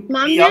 compute.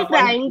 Ma'am, P we are of y,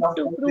 P trying of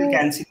to y will prove.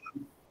 cancel.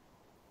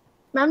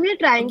 Ma'am, we are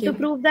trying to Okay.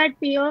 prove that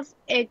P of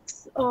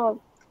x,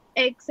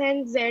 x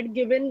and z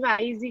given y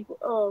is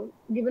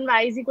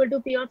equal to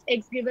P of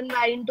x given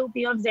y into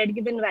P of z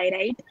given y,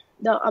 right?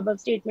 The above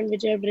statement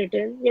which I have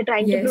written. We are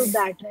trying to prove Yes,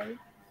 that, right?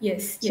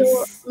 yes, So,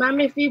 yes. ma'am,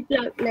 if we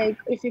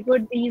if we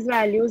put these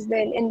values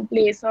then in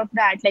place of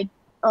that, like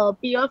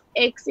P of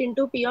x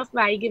into P of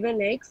y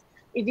given x,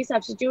 if we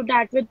substitute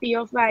that with P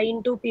of y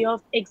into P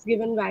of x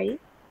given y,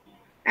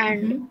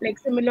 and like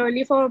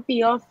similarly for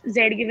P of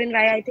z given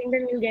y, I think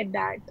then we'll get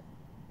that.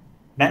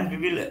 Then we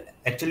will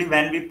actually,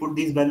 when we put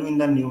this value in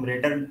the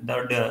numerator, in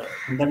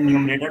the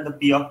numerator the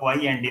P of y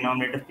and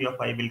denominator P of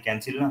y will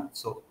cancel. Na?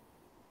 So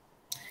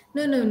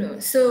No.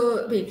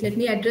 So wait, let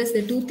me address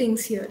the two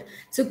things here.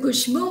 So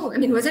Kushbu, I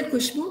mean, was it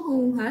Kushbu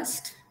who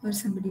asked or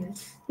somebody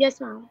else? Yes,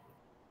 ma'am.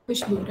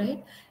 Kushbu,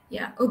 right?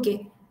 Yeah,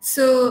 okay.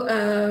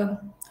 So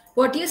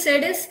what you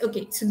said is,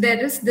 okay, so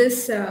there is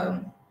this,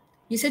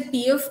 you said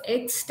P of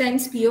x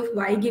times P of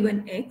y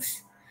given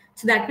x.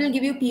 So that will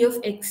give you P of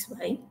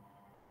xy,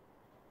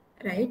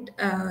 right?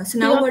 So P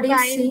now of what are you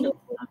y into saying?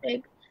 P of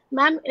x.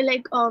 Ma'am,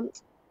 like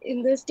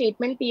in this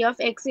statement P of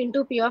x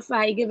into P of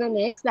y given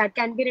x, that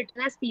can be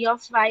written as P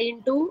of y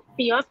into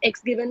P of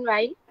x given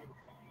y.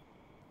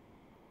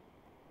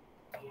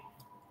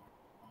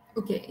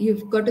 Okay,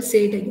 you've got to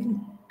say it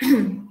again.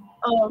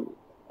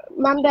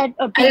 Ma'am, that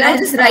P I'll of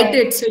just write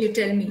it. So you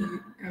tell me.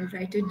 I'll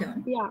write it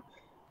down. yeah,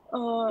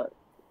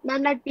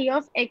 ma'am, that P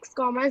of x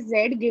comma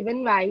z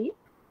given y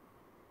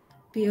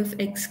P of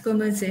x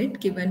comma z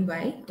given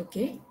y.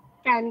 Okay.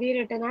 can be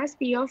written as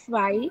P of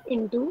y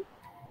into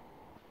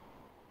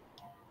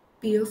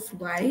P of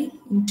y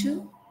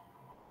into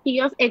P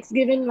of x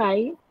given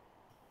y,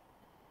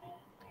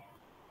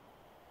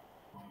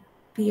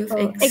 P of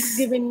x x,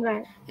 given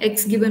y,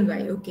 x given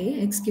y.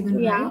 Okay, x given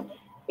yeah, y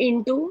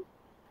into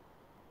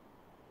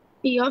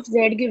P of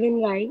z given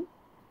y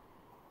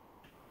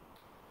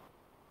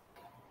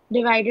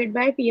divided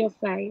by P of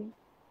y.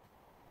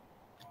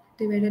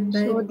 divided by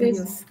So P this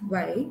of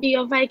y. P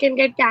of y can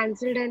get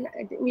cancelled and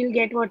we'll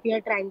get what we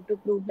are trying to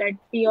prove, that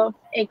P of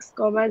x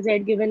comma z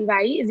given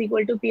y is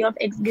equal to P of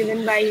x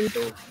given y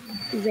into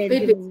z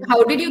Wait. given y.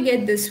 How did you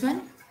get this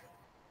one?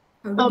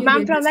 How did you Ma'am,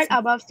 get from this? that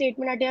above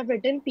statement that I have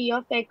written, P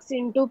of x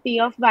into P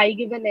of y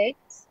given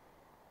x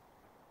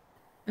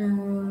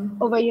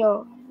over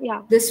here.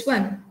 Yeah. This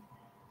one,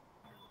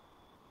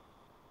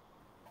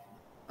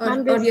 Ma'am,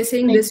 or this you're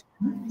saying like this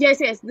one? yes,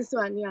 this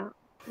one, yeah.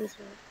 This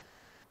one.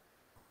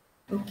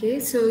 Okay,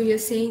 so you're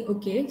saying,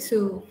 okay,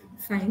 so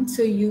fine.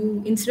 So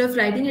you, instead of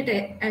writing it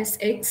as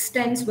x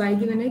times y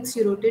given x,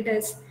 you wrote it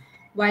as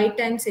y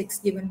times x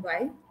given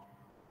y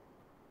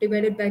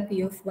divided by P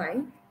of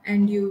y,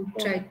 and you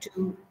Yeah. tried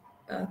to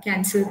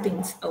cancel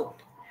things out.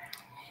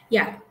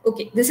 Yeah,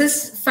 okay, this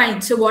is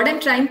fine. So what I'm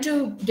trying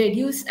to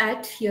deduce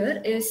at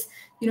here is,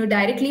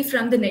 directly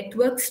from the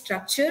network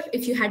structure,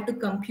 if you had to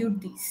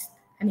compute these.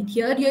 I mean,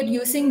 here you're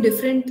using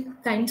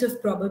different kinds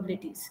of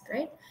probabilities,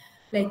 right?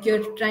 like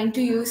you're trying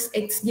to use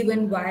x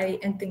given y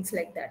and things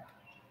like that,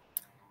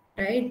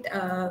 right?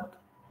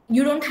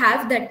 You don't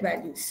have that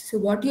values. So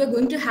what you're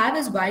going to have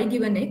is y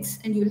given x,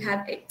 and you'll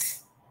have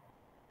x,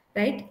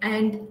 right?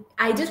 And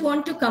I just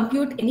want to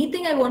compute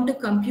anything I want to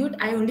compute.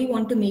 I only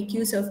want to make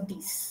use of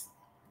these,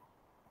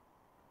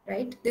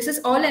 right? This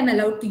is all I'm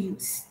allowed to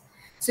use.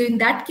 So in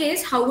that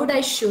case, how would I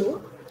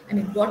show? I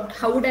mean,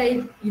 how would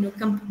I,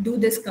 do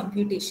this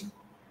computation?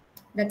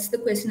 That's the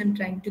question I'm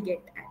trying to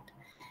get at.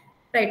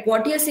 Right.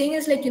 What you're saying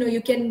is like,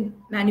 you can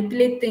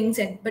manipulate things,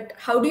 but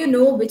how do you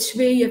know which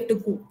way you have to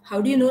go?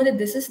 How do you know that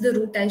this is the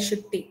route I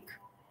should take?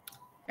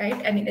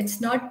 Right. I mean, it's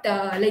not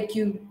like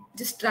you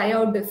just try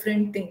out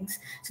different things.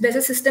 So there's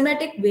a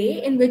systematic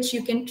way in which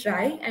you can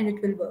try and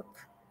it will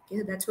work.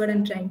 Okay. So that's what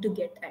I'm trying to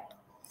get at.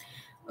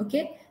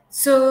 Okay.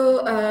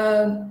 So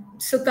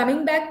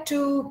coming back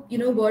to,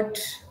 what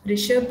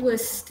Rishabh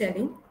was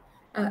telling.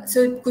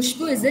 So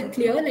Kushbu, is it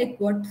clear like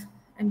what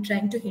I'm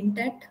trying to hint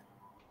at?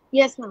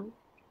 Yes, ma'am.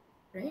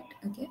 Right.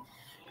 Okay.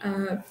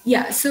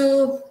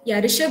 So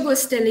Rishabh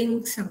was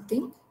telling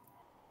something.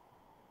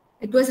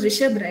 It was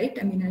Rishabh, right?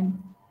 I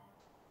mean,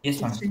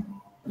 Yes,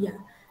 ma'am. yeah.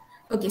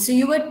 Okay. So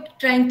you were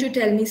trying to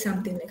tell me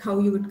something like how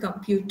you would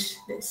compute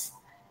this.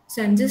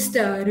 So I'm just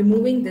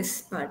removing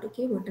this part.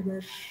 Okay. Whatever.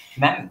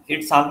 Ma'am,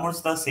 it's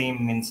almost the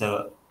same. Means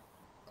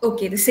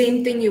Okay. The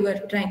same thing you were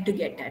trying to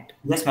get at.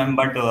 yes, ma'am.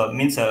 But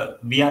means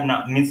we are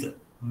not means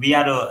we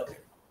are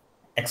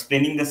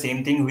explaining the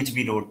same thing which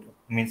we wrote.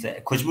 Means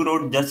Khushbu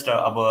wrote just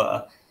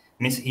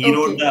means he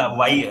wrote Okay. the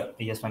y.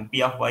 Yes, ma'am.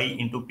 P of y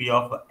into p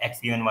of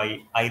x given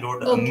y. I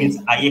wrote means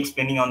Okay. I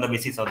explaining on the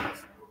basis of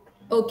this.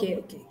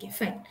 Okay,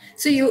 fine.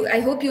 So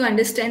I hope you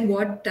understand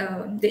what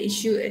the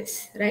issue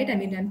is, right? I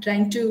mean, I'm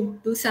trying to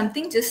do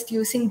something just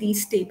using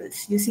these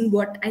tables, using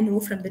what I know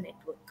from the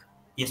network.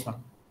 Yes,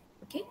 ma'am.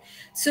 Okay.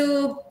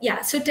 So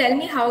so tell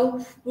me,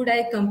 how would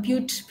I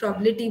compute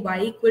probability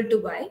y equal to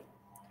y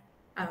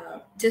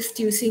just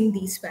using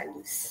these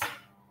values?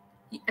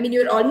 I mean,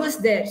 you're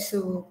almost there,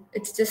 so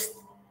it's just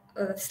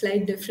a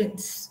slight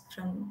difference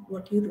from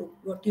what you wrote,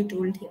 what you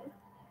told here.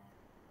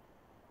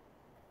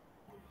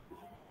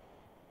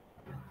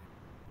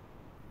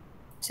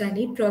 So I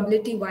need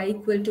probability y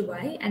equal to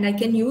y, and I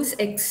can use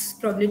x,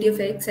 probability of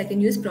x, I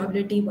can use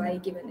probability y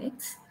given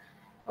x.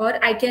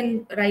 Or I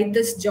can write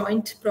this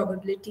joint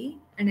probability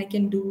and I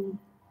can do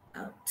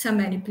some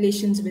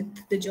manipulations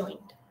with the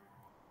joint.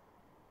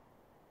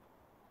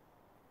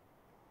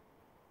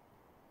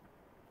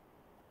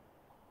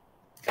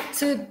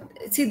 So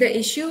see, the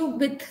issue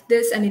with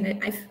this, I mean,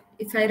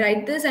 if I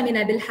write this, I mean,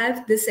 I will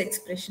have this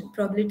expression,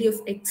 probability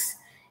of x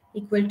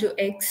equal to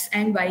x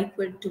and y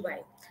equal to y.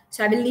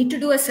 So I will need to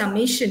do a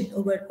summation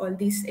over all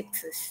these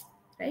x's,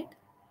 right?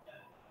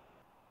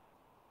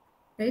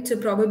 Right, so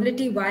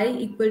probability y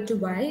equal to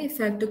y, if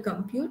I have to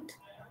compute,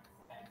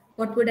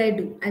 what would I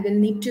do? I will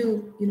need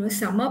to,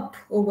 sum up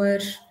over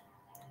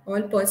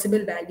all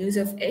possible values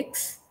of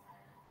x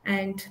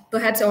and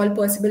perhaps all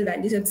possible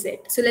values of z.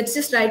 So let's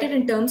just write it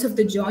in terms of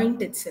the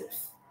joint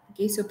itself.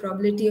 Okay, so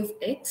probability of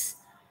x,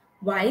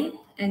 y,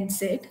 and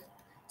z.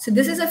 So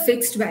this is a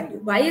fixed value.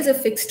 Y is a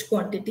fixed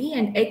quantity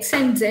and x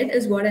and z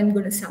is what I'm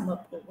going to sum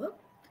up over.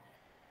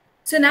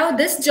 So now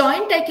this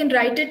joint, I can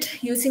write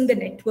it using the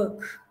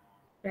network,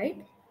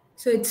 right?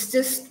 So it's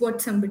just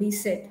what somebody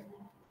said.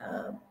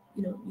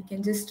 You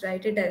can just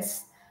write it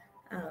as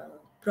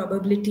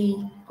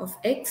probability of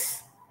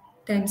x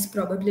times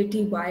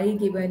probability y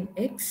given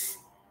x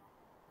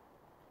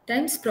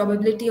times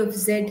probability of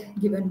z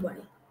given y.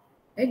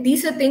 Right?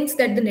 These are things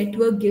that the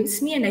network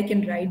gives me, and I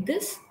can write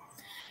this.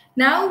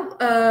 Now,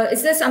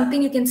 is there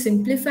something you can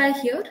simplify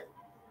here?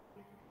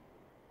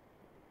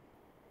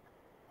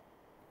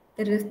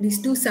 There are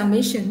these two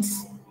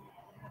summations.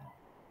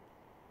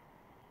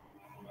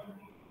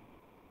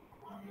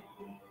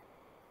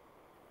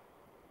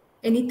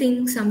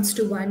 Anything sums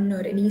to 1,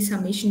 or any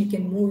summation you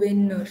can move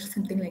in, or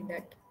something like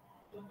that.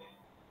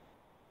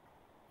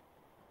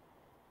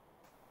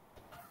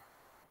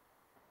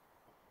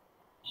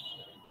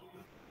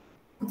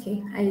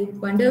 Okay, I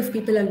wonder if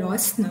people are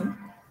lost now.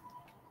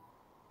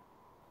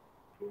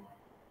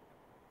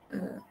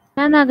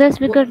 And I guess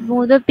we could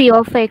move the P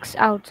of X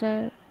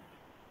outside.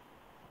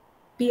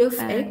 P of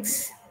And,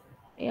 x.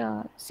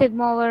 yeah,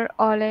 sigma over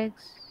all X.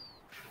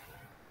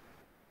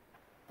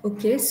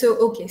 Okay,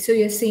 so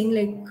you're saying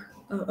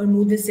like, or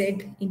move the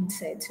z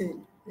inside. So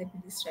let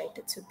me just write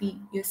it. So P,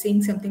 you're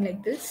saying something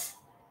like this.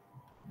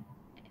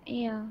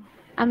 Yeah,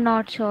 I'm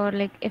not sure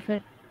like if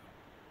it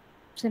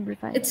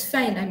simplifies. It's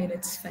fine. I mean,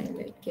 it's fine.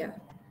 Like, yeah.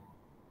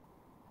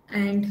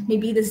 And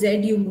maybe the z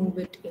you move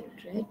it in,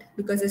 right?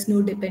 Because there's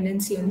no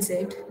dependency on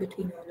z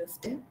between all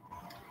of them,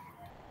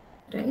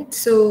 right?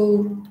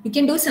 So you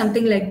can do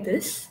something like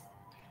this,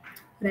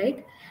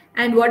 right?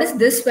 And what is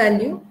this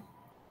value?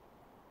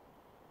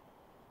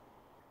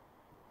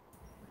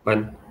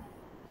 1.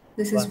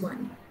 This is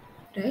 1,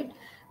 right?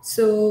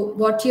 So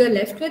what you're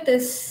left with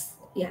is,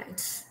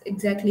 it's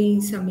exactly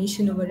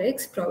summation over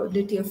x,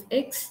 probability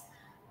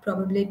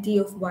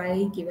of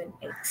y given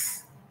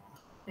x,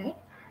 right?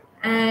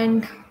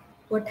 And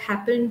what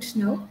happened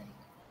now?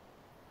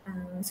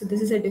 So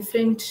this is a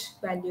different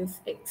value of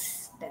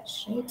x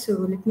dash, right? So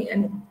let me,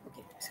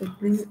 okay, so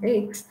this is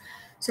x.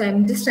 So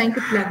I'm just trying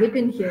to plug it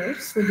in here.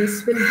 So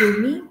this will give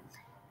me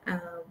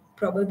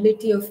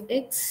probability of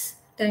x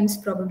times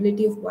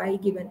probability of y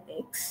given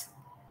x.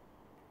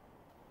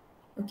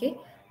 Okay,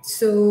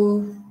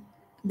 so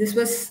this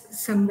was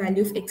some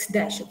value of x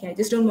dash. Okay, I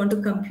just don't want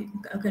to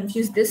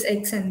confuse this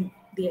x and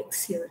the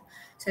x here.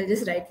 So I'll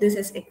just write this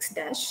as x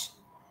dash.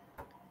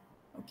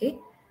 Okay,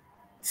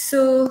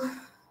 so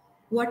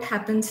what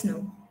happens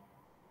now?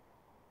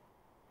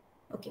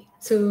 Okay,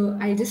 so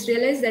I just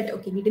realized that,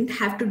 okay, we didn't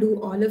have to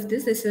do all of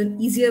this. There's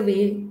an easier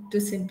way to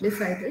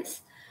simplify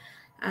this.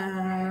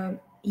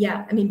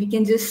 Yeah, I mean, we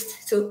can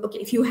just, so, okay,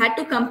 if you had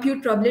to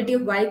compute probability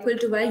of y equal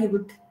to y, you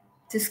would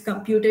just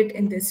compute it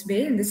in this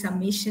way, in the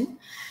summation.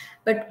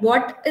 But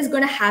what is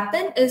going to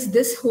happen is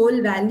this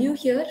whole value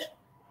here,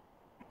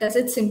 does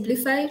it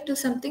simplify to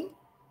something?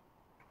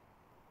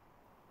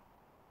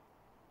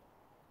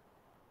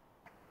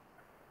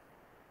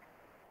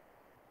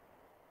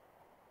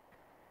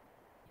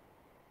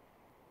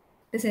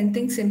 Does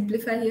anything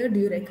simplify here? Do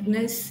you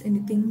recognize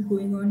anything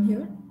going on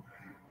here?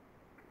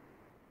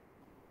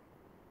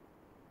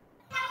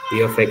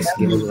 P of x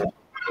given y.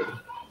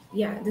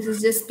 Yeah, this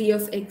is just P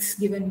of x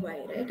given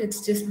y, right?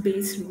 It's just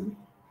Bayes rule.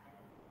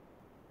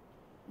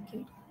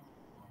 Okay.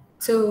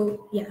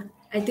 So yeah,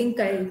 I think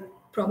I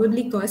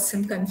probably caused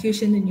some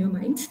confusion in your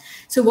minds.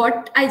 So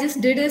what I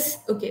just did is,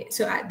 okay,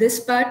 so this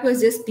part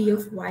was just P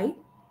of y,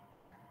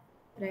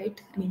 right?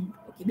 I mean,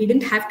 okay, we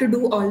didn't have to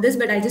do all this,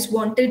 but I just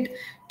wanted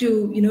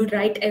to,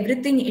 write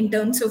everything in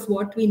terms of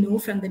what we know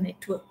from the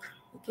network.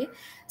 Okay,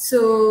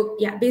 so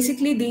yeah,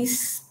 basically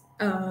these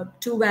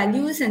two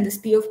values and this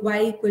P of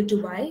y equal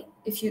to y,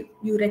 if you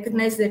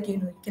recognize that,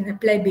 you can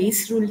apply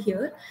Bayes rule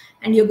here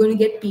and you're going to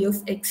get P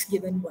of x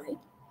given y,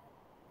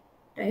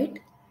 right?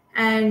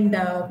 And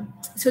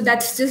so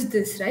that's just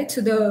this, right? So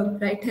the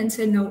right hand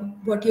side now,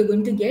 what you're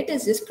going to get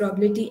is just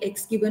probability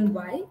x given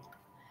y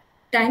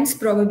times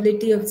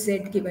probability of z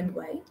given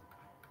y.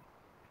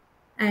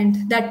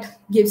 And that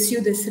gives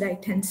you this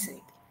right hand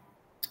side.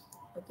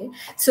 Okay,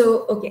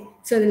 so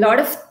a lot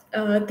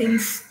of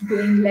things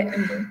going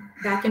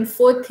back and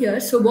forth here.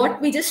 So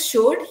what we just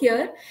showed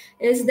here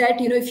is that,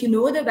 if you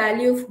know the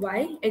value of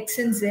y, x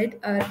and z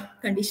are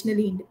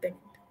conditionally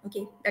independent.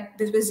 Okay, that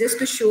this was just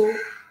to show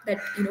that,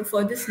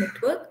 for this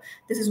network,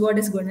 this is what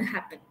is going to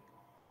happen.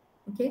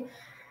 Okay,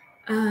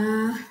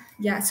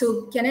 yeah,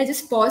 so can I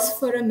just pause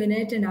for a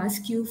minute and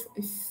ask you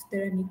if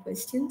there are any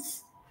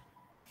questions?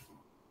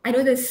 I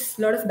know there's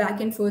a lot of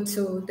back and forth,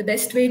 so the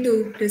best way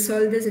to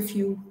resolve this, if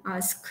you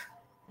ask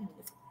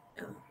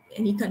uh,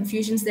 any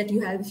confusions that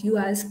you have, if you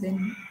ask,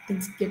 then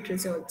things get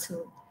resolved.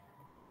 So,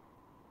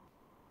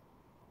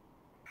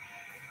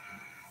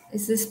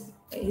 is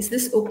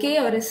this okay,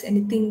 or is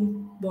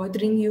anything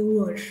bothering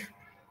you, or?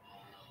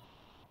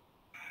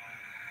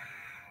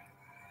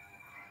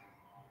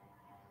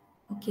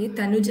 Okay,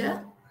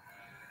 Tanuja.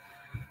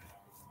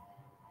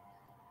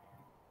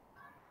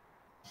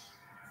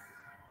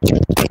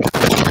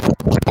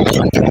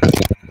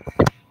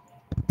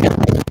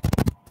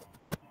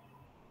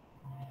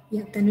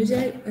 Yeah,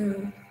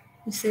 Tanuja,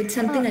 you said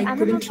something, I Am I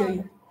couldn't not hear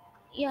you.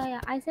 Yeah,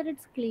 I said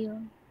it's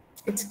clear.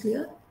 It's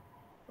clear?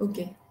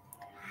 Okay.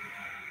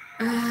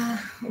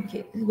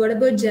 Okay. What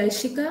about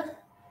Jaishika?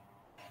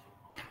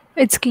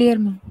 It's clear,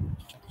 ma'am.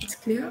 It's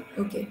clear?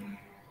 Okay.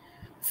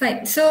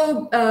 Fine.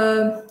 So,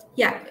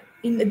 yeah,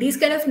 in these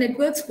kind of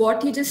networks,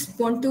 what you just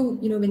want to,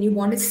 when you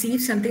want to see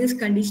if something is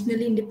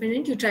conditionally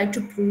independent, you try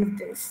to prove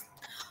this.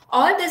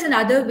 Or there's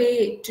another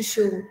way to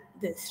show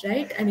this,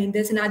 right? I mean,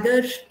 there's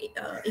another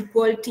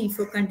equality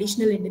for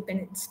conditional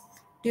independence.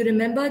 Do you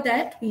remember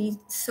that? We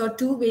saw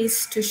two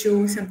ways to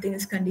show something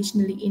is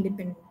conditionally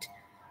independent.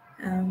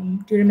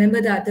 Do you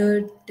remember the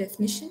other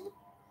definition?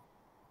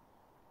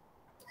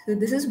 So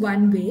this is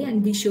one way,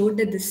 and we showed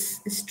that this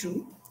is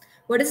true.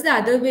 What is the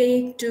other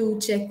way to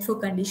check for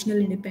conditional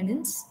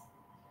independence?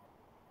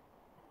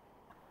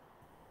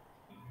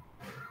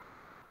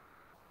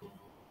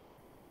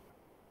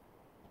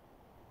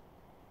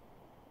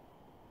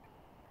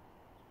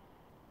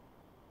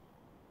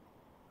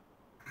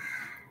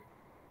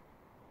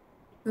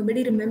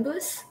 Nobody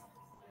remembers?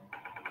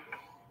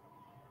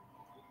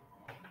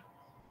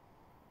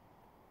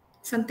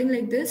 Something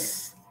like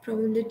this,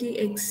 probability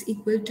x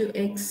equal to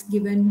x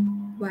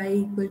given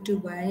y equal to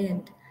y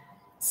and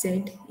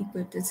z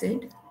equal to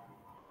z.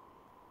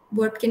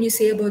 What can you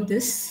say about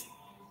this?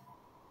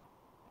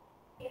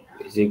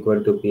 Is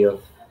equal to P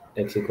of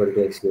x equal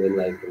to x given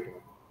y equal to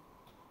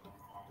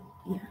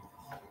y.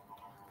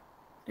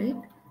 Yeah.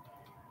 Right?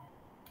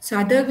 So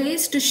other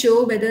ways to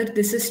show whether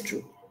this is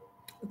true.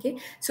 Okay.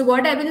 So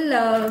what I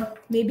will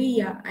maybe,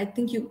 yeah, I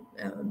think you,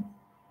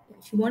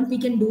 if you want, we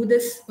can do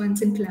this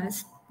once in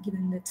class,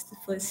 given that's the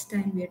first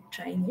time we are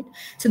trying it.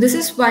 So this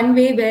is one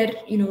way where,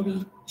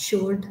 we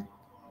showed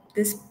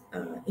this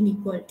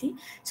inequality.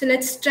 So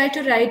let's try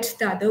to write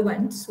the other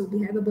one. So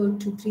we have about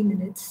 2-3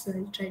 minutes. So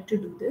I'll try to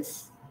do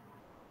this.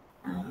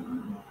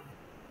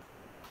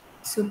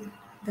 So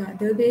the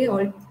other way,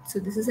 so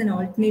this is an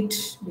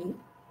alternate way.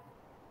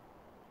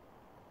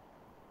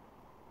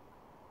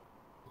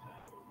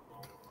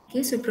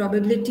 Okay, so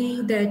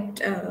probability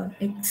that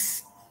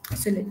x,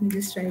 so let me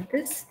just write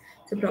this.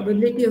 So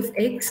probability of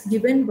x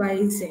given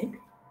y, z,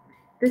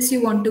 this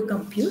you want to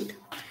compute.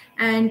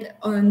 And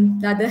on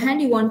the other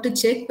hand, you want to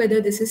check whether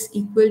this is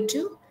equal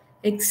to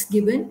x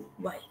given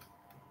y,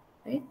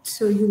 right?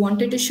 So you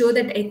wanted to show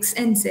that x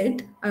and z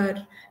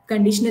are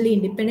conditionally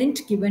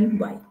independent given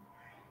y,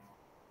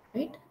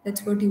 right?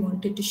 That's what you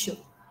wanted to show.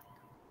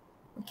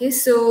 Okay,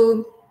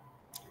 so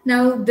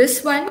now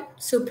this one,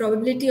 so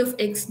probability of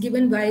x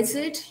given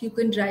yz, you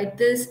can write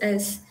this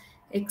as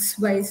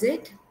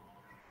xyz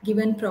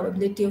given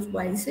probability of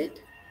yz,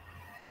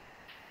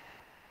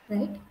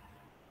 right?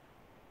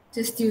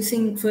 Just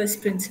using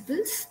first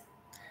principles.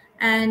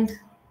 And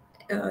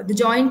the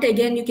joint,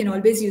 again, you can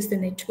always use the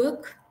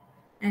network,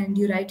 and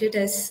you write it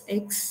as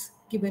x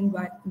given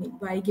y,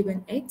 y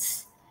given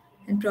x,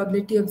 and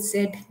probability of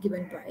z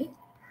given y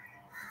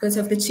because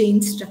of the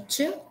chain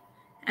structure.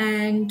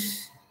 And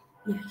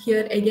yeah,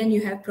 here again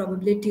you have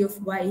probability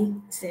of y,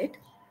 z.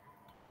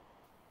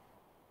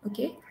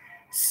 Okay,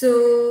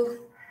 so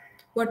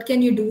what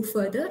can you do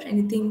further?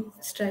 Anything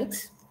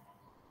strikes?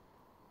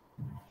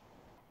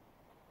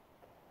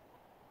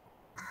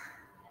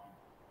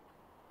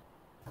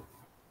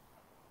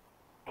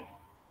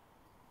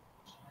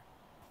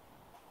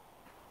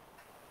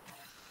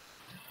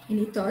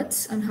 Any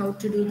thoughts on how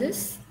to do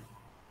this?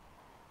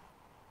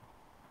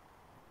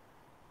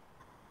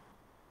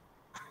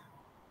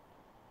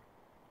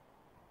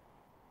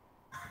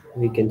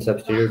 We can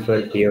substitute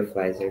for P of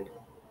YZ.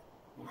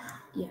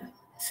 Yeah,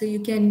 so you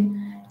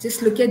can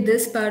just look at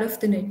this part of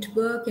the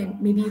network, and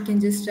maybe you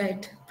can just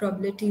write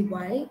probability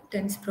y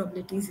times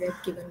probability z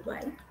given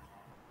y,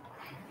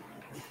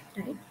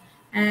 right?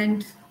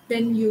 And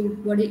then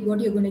what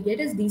you're going to get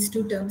is these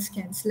two terms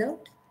cancel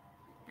out,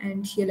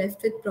 and you're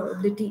left with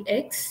probability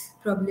x,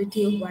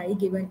 probability of y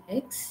given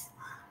x,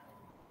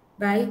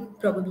 by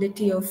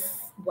probability of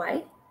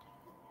y,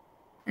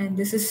 and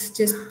this is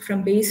just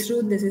from base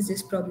rule, this is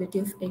just probability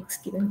of x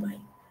given y.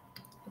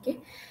 Okay,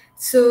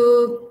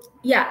 so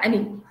yeah, I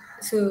mean,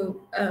 so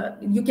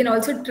you can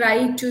also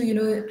try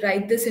to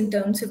write this in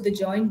terms of the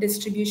joint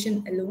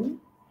distribution alone,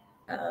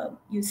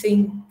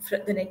 using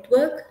the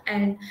network,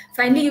 and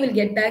finally you will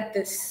get back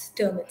this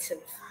term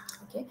itself.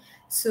 Okay,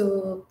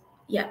 so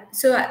yeah,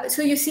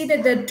 so you see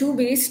that there are two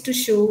ways to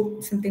show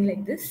something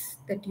like this,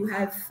 that you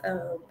have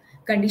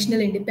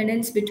conditional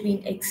independence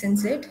between x and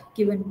z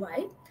given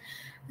y.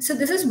 So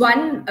this is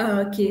one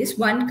case,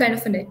 one kind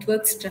of a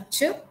network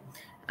structure.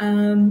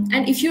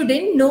 And if you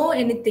didn't know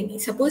anything,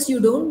 suppose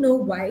you don't know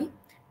y,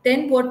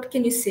 then what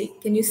can you say?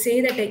 Can you say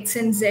that x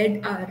and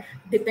z are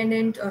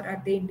dependent, or are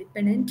they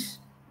independent?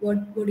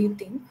 What do you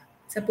think?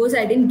 Suppose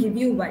I didn't give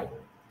you y.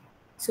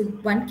 So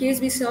one case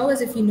we saw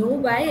was if you know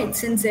y,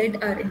 x and z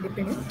are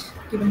independent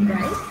given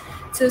y.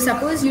 So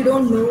suppose you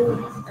don't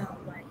know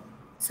y.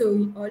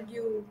 So all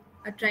you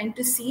are trying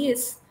to see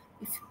is,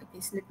 okay,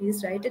 so let me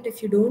just write it.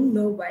 If you don't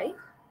know y,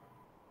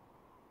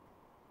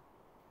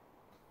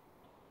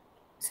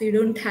 so you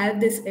don't have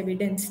this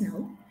evidence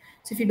now.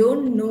 So if you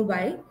don't know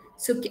y,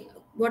 so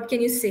what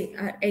can you say?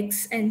 Are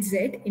x and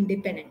z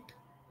independent,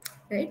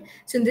 right?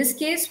 So in this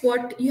case,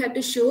 what you have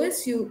to show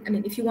is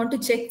if you want to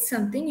check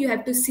something, you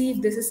have to see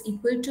if this is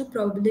equal to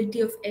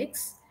probability of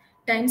x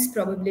times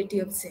probability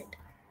of z,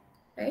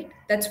 right?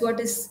 That's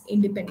what is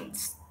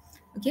independence.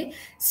 Okay,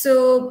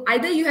 so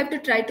either you have to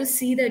try to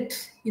see that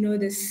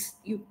this,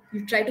 you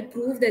try to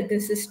prove that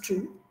this is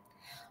true,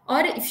 or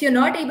if you're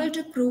not able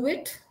to prove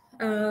it,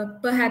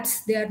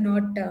 perhaps they are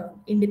not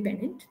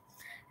independent,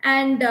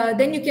 and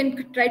then you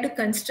can try to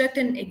construct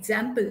an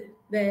example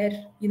where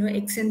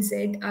x and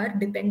z are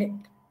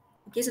dependent.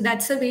 Okay, so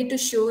that's a way to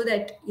show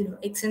that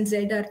x and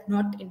z are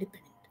not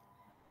independent.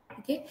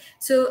 Okay,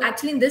 so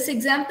actually in this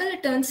example,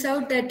 it turns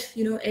out that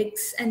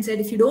x and z,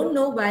 if you don't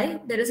know why,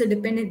 there is a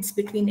dependence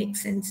between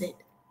x and z.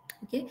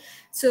 Okay,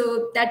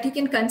 so that you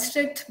can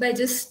construct by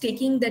just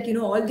taking that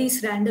all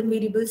these random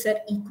variables are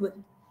equal,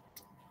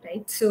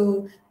 right?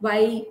 So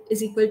y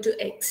is equal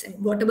to x,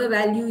 and whatever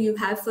value you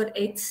have for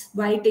x,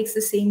 y takes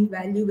the same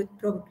value with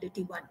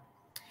probability 1.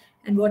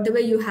 And whatever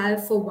you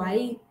have for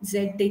y,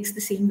 z takes the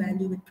same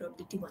value with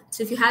probability 1.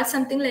 So if you have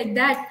something like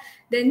that,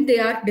 then they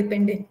are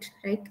dependent,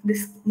 right?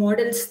 This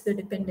models the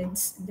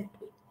dependence in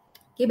that way.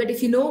 Okay, but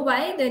if you know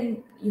y,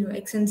 then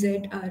x and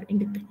z are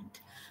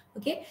independent.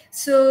 Okay,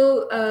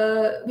 so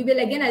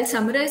I'll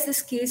summarize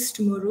this case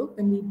tomorrow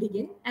when we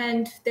begin.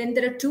 And then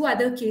there are two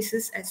other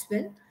cases as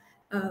well.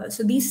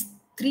 So these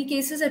three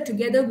cases are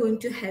together going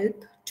to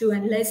help to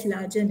analyze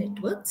larger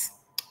networks.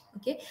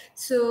 Okay,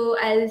 so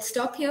I'll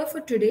stop here for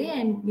today,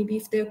 and maybe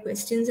if there are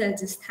questions, I'll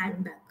just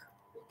hand back.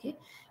 Okay,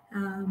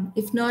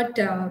 if not,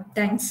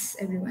 thanks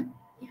everyone.